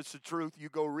knows it's the truth. You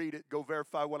go read it. Go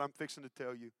verify what I'm fixing to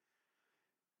tell you.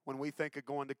 When we think of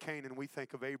going to Canaan, we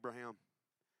think of Abraham.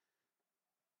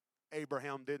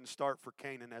 Abraham didn't start for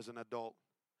Canaan as an adult.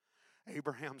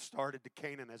 Abraham started to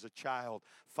Canaan as a child,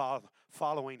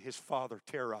 following his father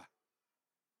Terah.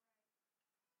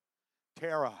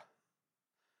 Terah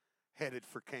headed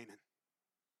for Canaan.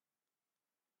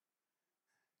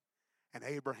 And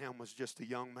Abraham was just a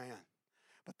young man.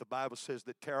 But the Bible says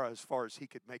that Terah, as far as he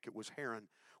could make it, was Haran,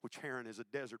 which Haran is a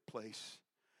desert place.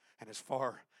 And as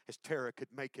far as Terah could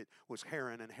make it was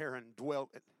Haran, and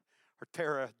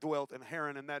Terah dwelt in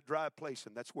Haran in that dry place,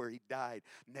 and that's where he died,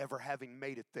 never having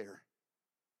made it there.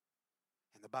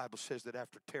 And the Bible says that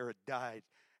after Terah died,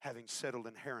 having settled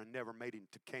in Haran, never made him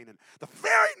to Canaan. The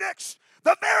very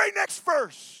next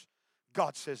verse,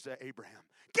 God says to Abraham,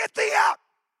 get thee out.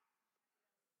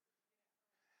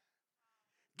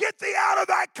 Get thee out of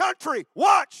thy country.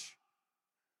 Watch.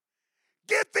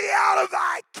 Get thee out of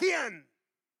thy kin.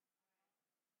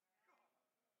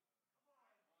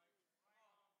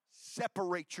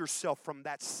 Separate yourself from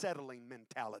that settling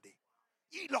mentality.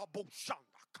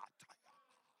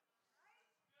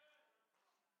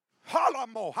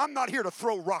 I'm not here to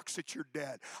throw rocks at your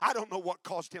dad. I don't know what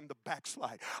caused him to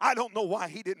backslide. I don't know why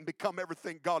he didn't become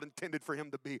everything God intended for him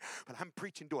to be. But I'm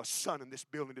preaching to a son in this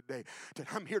building today.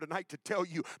 I'm here tonight to tell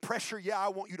you, pressure, yeah, I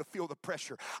want you to feel the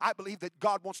pressure. I believe that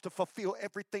God wants to fulfill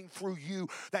everything through you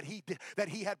that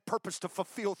he had purpose to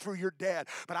fulfill through your dad.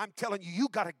 But I'm telling you, you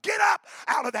got to get up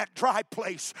out of that dry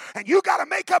place. And you got to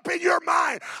make up in your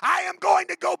mind, I am going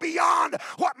to go beyond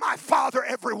what my father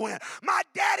ever went. My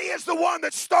daddy is the one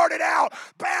that started out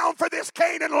bound for this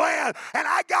Canaan land, and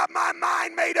I got my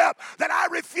mind made up that I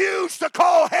refuse to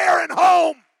call Haran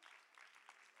home.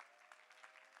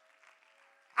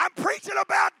 I'm preaching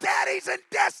about daddies and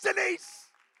destinies.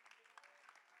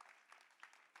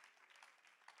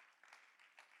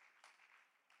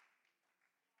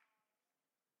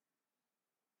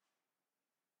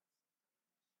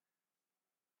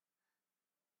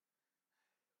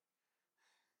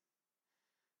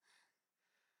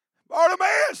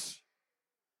 Bartimaeus,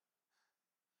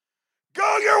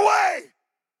 go your way.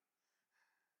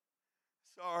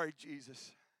 Sorry,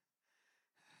 Jesus.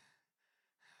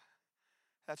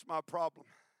 That's my problem.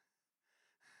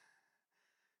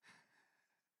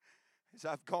 Is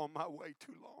I've gone my way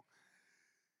too long.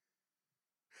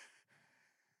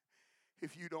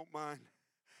 If you don't mind,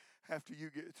 after you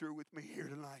get through with me here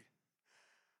tonight,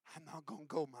 I'm not going to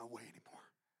go my way anymore.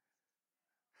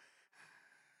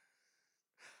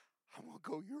 I'm going to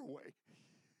go your way.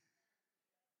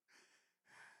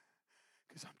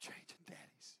 Because I'm changing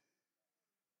daddies.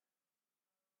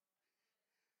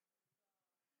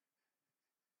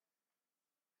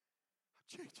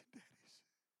 I'm changing daddies.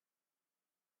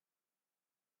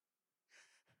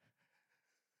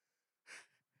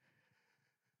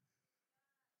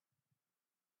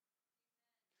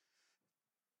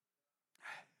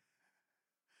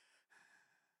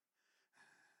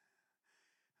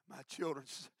 My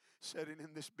children's sitting in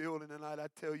this building tonight. I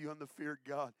tell you, on the fear of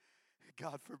God,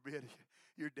 God forbid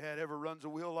your dad ever runs a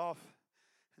wheel off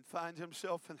and finds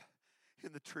himself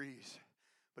in the trees.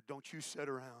 But don't you sit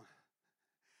around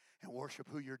and worship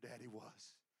who your daddy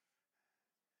was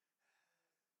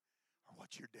or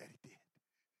what your daddy did.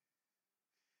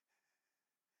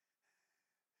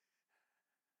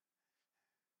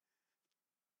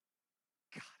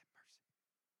 God have mercy.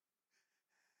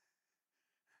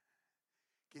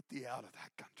 Get thee out of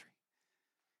that country.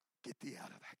 Get thee out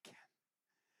of that kin.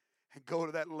 And go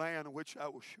to that land in which I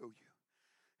will show you.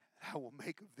 I will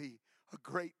make of thee a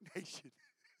great nation.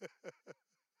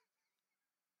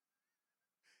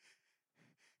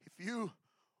 If you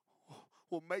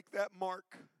will make that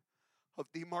mark of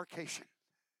demarcation,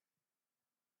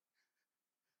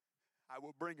 I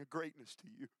will bring a greatness to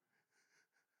you.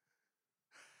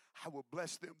 I will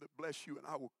bless them that bless you, and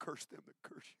I will curse them that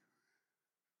curse you.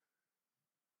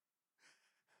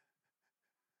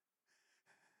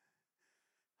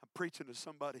 I'm preaching to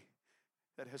somebody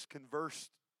that has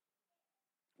conversed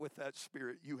with that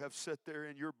spirit. You have sat there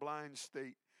in your blind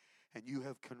state and you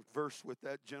have conversed with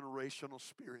that generational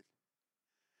spirit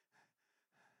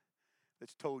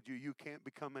that's told you you can't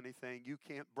become anything, you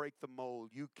can't break the mold,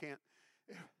 you can't.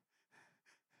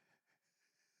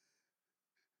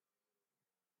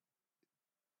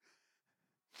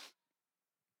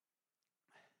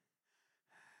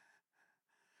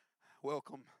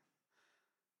 Welcome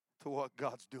to what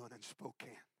God's doing in Spokane.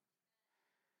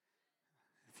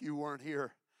 If you weren't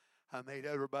here, I made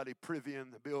everybody privy in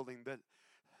the building that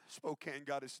Spokane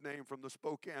got its name from the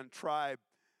Spokane tribe.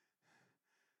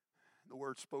 The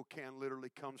word Spokane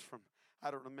literally comes from, I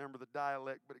don't remember the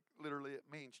dialect, but it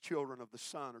means children of the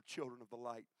sun or children of the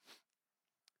light.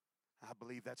 I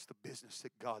believe that's the business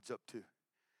that God's up to.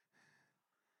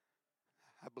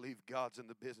 I believe God's in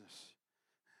the business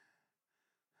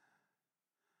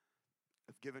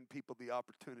of giving people the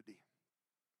opportunity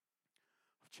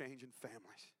of changing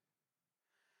families.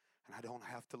 And I don't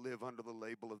have to live under the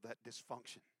label of that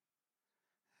dysfunction.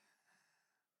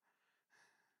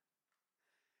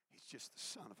 He's just the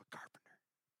son of a carpenter.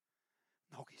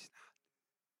 No, he's not.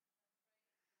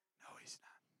 No, he's not.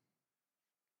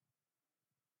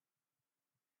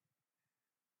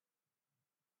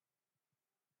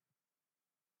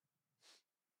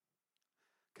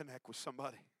 Connect with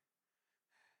somebody.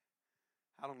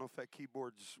 I don't know if that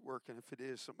keyboard's working. If it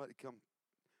is, somebody come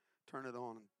turn it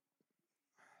on.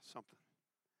 Something.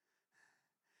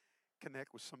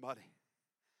 Connect with somebody.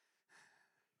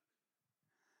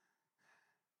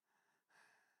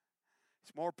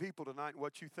 It's more people tonight than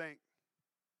what you think.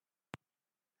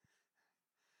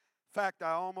 In fact,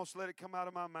 I almost let it come out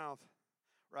of my mouth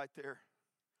right there.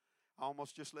 I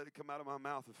almost just let it come out of my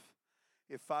mouth.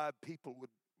 If 5 people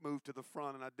would move to the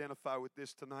front and identify with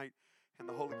this tonight, and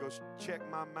the Holy Ghost check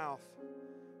my mouth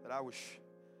that I was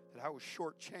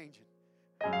shortchanging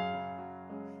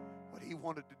what He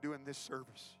wanted to do in this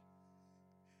service.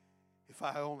 If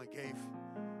I only gave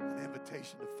an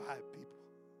invitation to 5 people.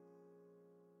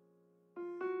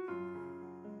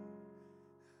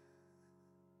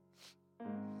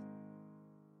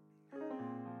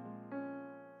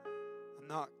 I'm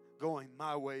not going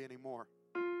my way anymore.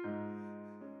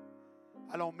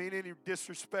 I don't mean any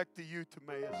disrespect to you,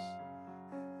 Timaeus.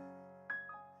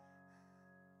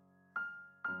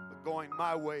 But going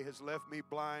my way has left me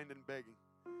blind and begging.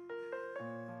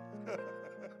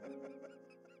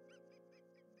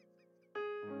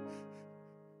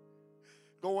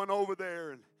 Going over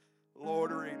there and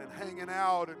loitering and hanging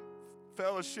out and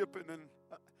fellowshipping, and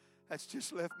that's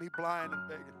just left me blind and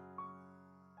begging.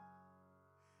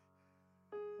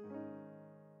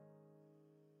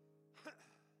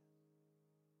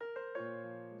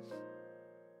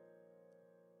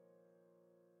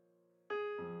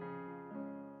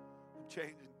 I'm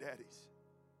changing daddies.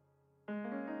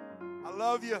 I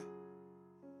love you.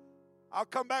 I'll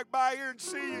come back by here and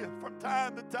see you from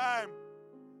time to time.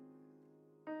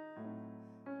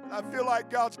 I feel like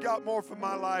God's got more for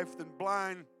my life than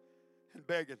blind and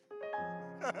begging.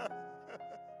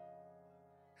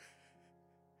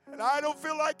 And I don't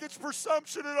feel like it's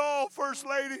presumption at all, First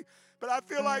Lady, but I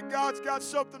feel like God's got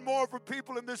something more for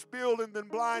people in this building than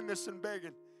blindness and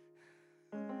begging.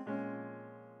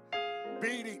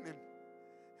 Beating and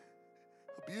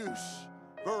abuse,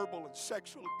 verbal and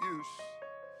sexual abuse.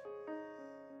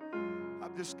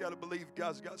 I've just got to believe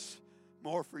God's got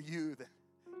more for you than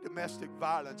domestic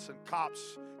violence and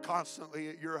cops constantly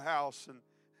at your house and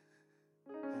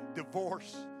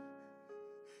divorce.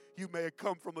 You may have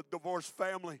come from a divorced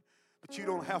family, but you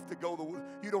don't have to go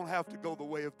the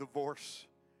way of divorce.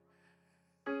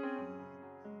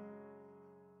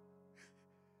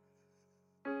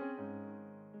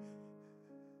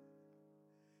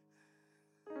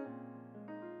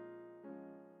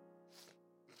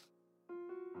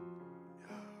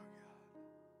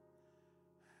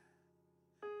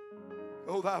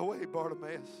 Go thy way,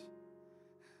 Bartimaeus.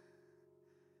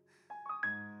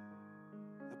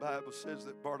 The Bible says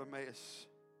that Bartimaeus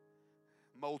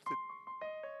molted,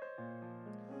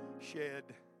 shed,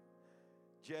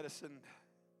 jettisoned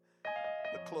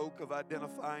the cloak of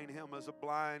identifying him as a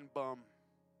blind bum.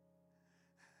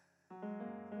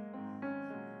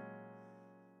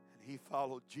 And he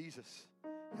followed Jesus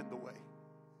in the way.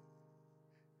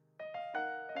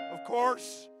 Of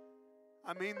course,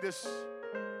 I mean this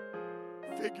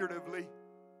figuratively,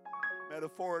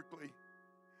 metaphorically.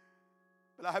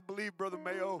 But I believe, Brother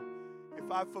Mayo,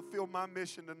 if I fulfill my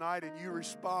mission tonight and you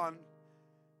respond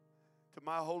to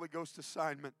my Holy Ghost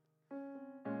assignment,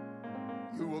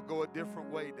 you will go a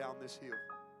different way down this hill.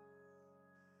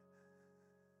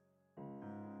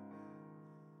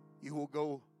 You will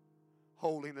go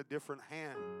holding a different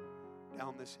hand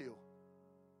down this hill.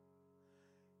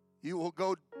 You will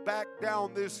go back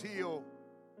down this hill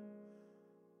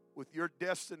with your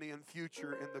destiny and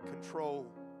future in the control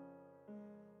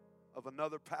of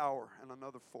another power and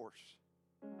another force.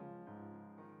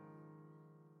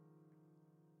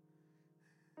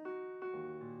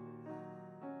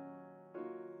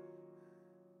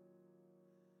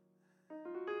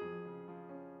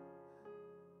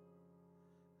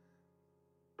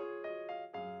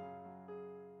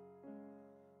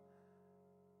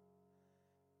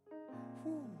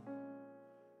 Whew.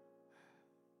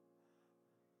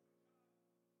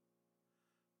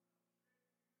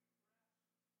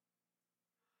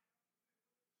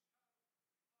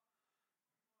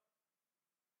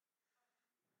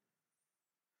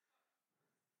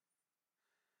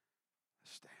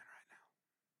 Let's stand right now.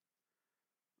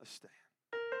 Let's stand.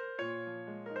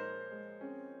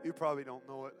 You probably don't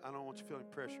know it. I don't want you feeling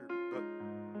pressure, but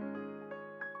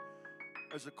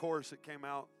there's a chorus that came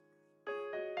out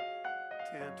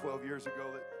 10, 12 years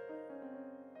ago that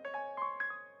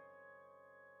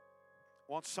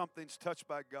once something's touched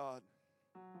by God,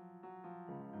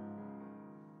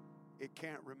 it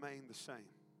can't remain the same.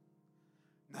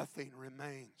 Nothing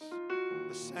remains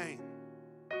the same.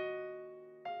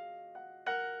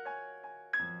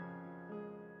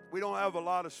 We don't have a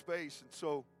lot of space, and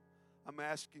so I'm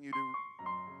asking you to,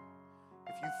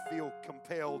 if you feel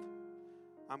compelled,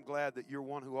 I'm glad that you're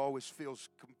one who always feels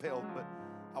compelled, but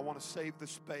I want to save the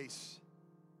space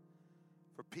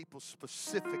for people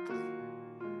specifically.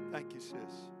 Thank you, sis.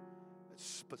 That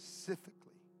specifically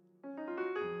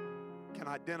can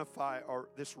identify or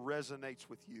this resonates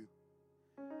with you.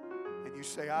 And you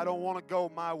say, I don't want to go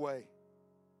my way.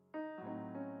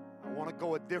 I want to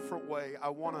go a different way. I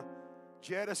want to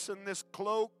jettison this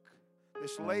cloak,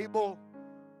 this label.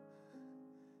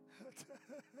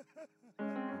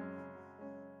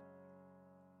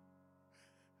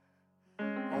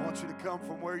 I want you to come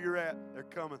from where you're at. They're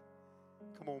coming.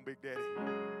 Come on, Big Daddy.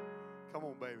 Come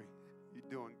on, baby. You're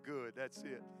doing good. That's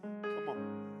it. Come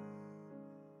on.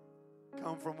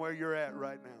 Come from where you're at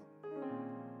right now.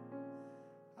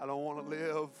 I don't want to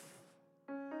live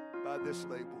by this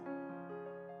label.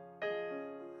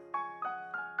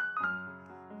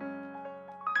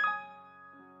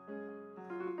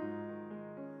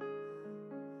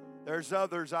 There's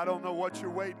others. I don't know what you're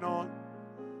waiting on.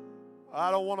 I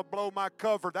don't want to blow my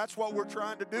cover. That's what we're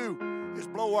trying to do, is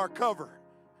blow our cover.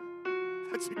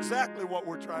 That's exactly what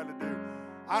we're trying to do.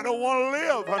 I don't want to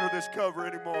live under this cover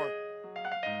anymore.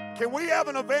 Can we have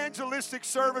an evangelistic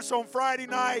service on Friday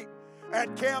night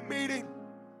at camp meeting?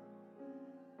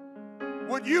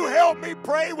 Would you help me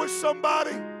pray with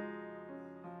somebody?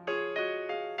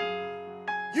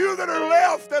 You that are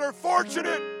left, that are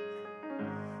fortunate,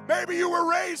 maybe you were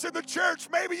raised in the church,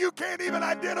 maybe you can't even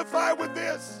identify with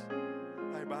this.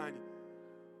 Hey, behind you.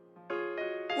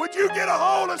 Would you get a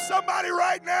hold of somebody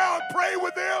right now and pray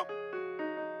with them?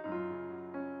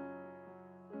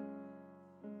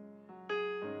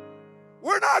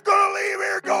 We're not going to leave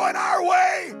here going our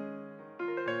way.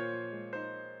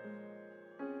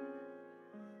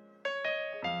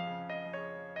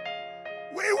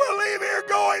 We will leave here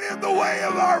going in the way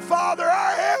of our Father,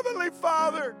 our Heavenly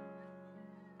Father.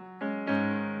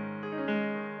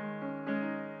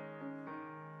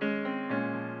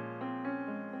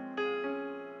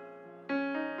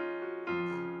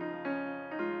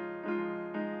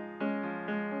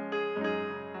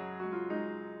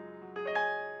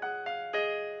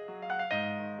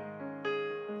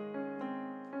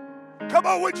 Come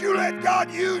on, would you let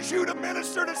God use you to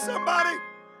minister to somebody?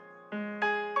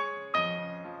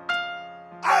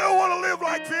 I don't want to live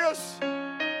like this.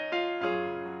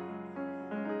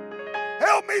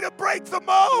 Help me to break the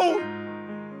mold.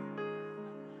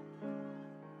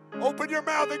 Open your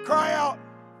mouth and cry out.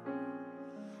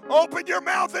 Open your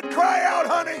mouth and cry out,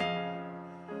 honey.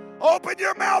 Open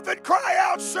your mouth and cry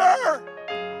out, sir.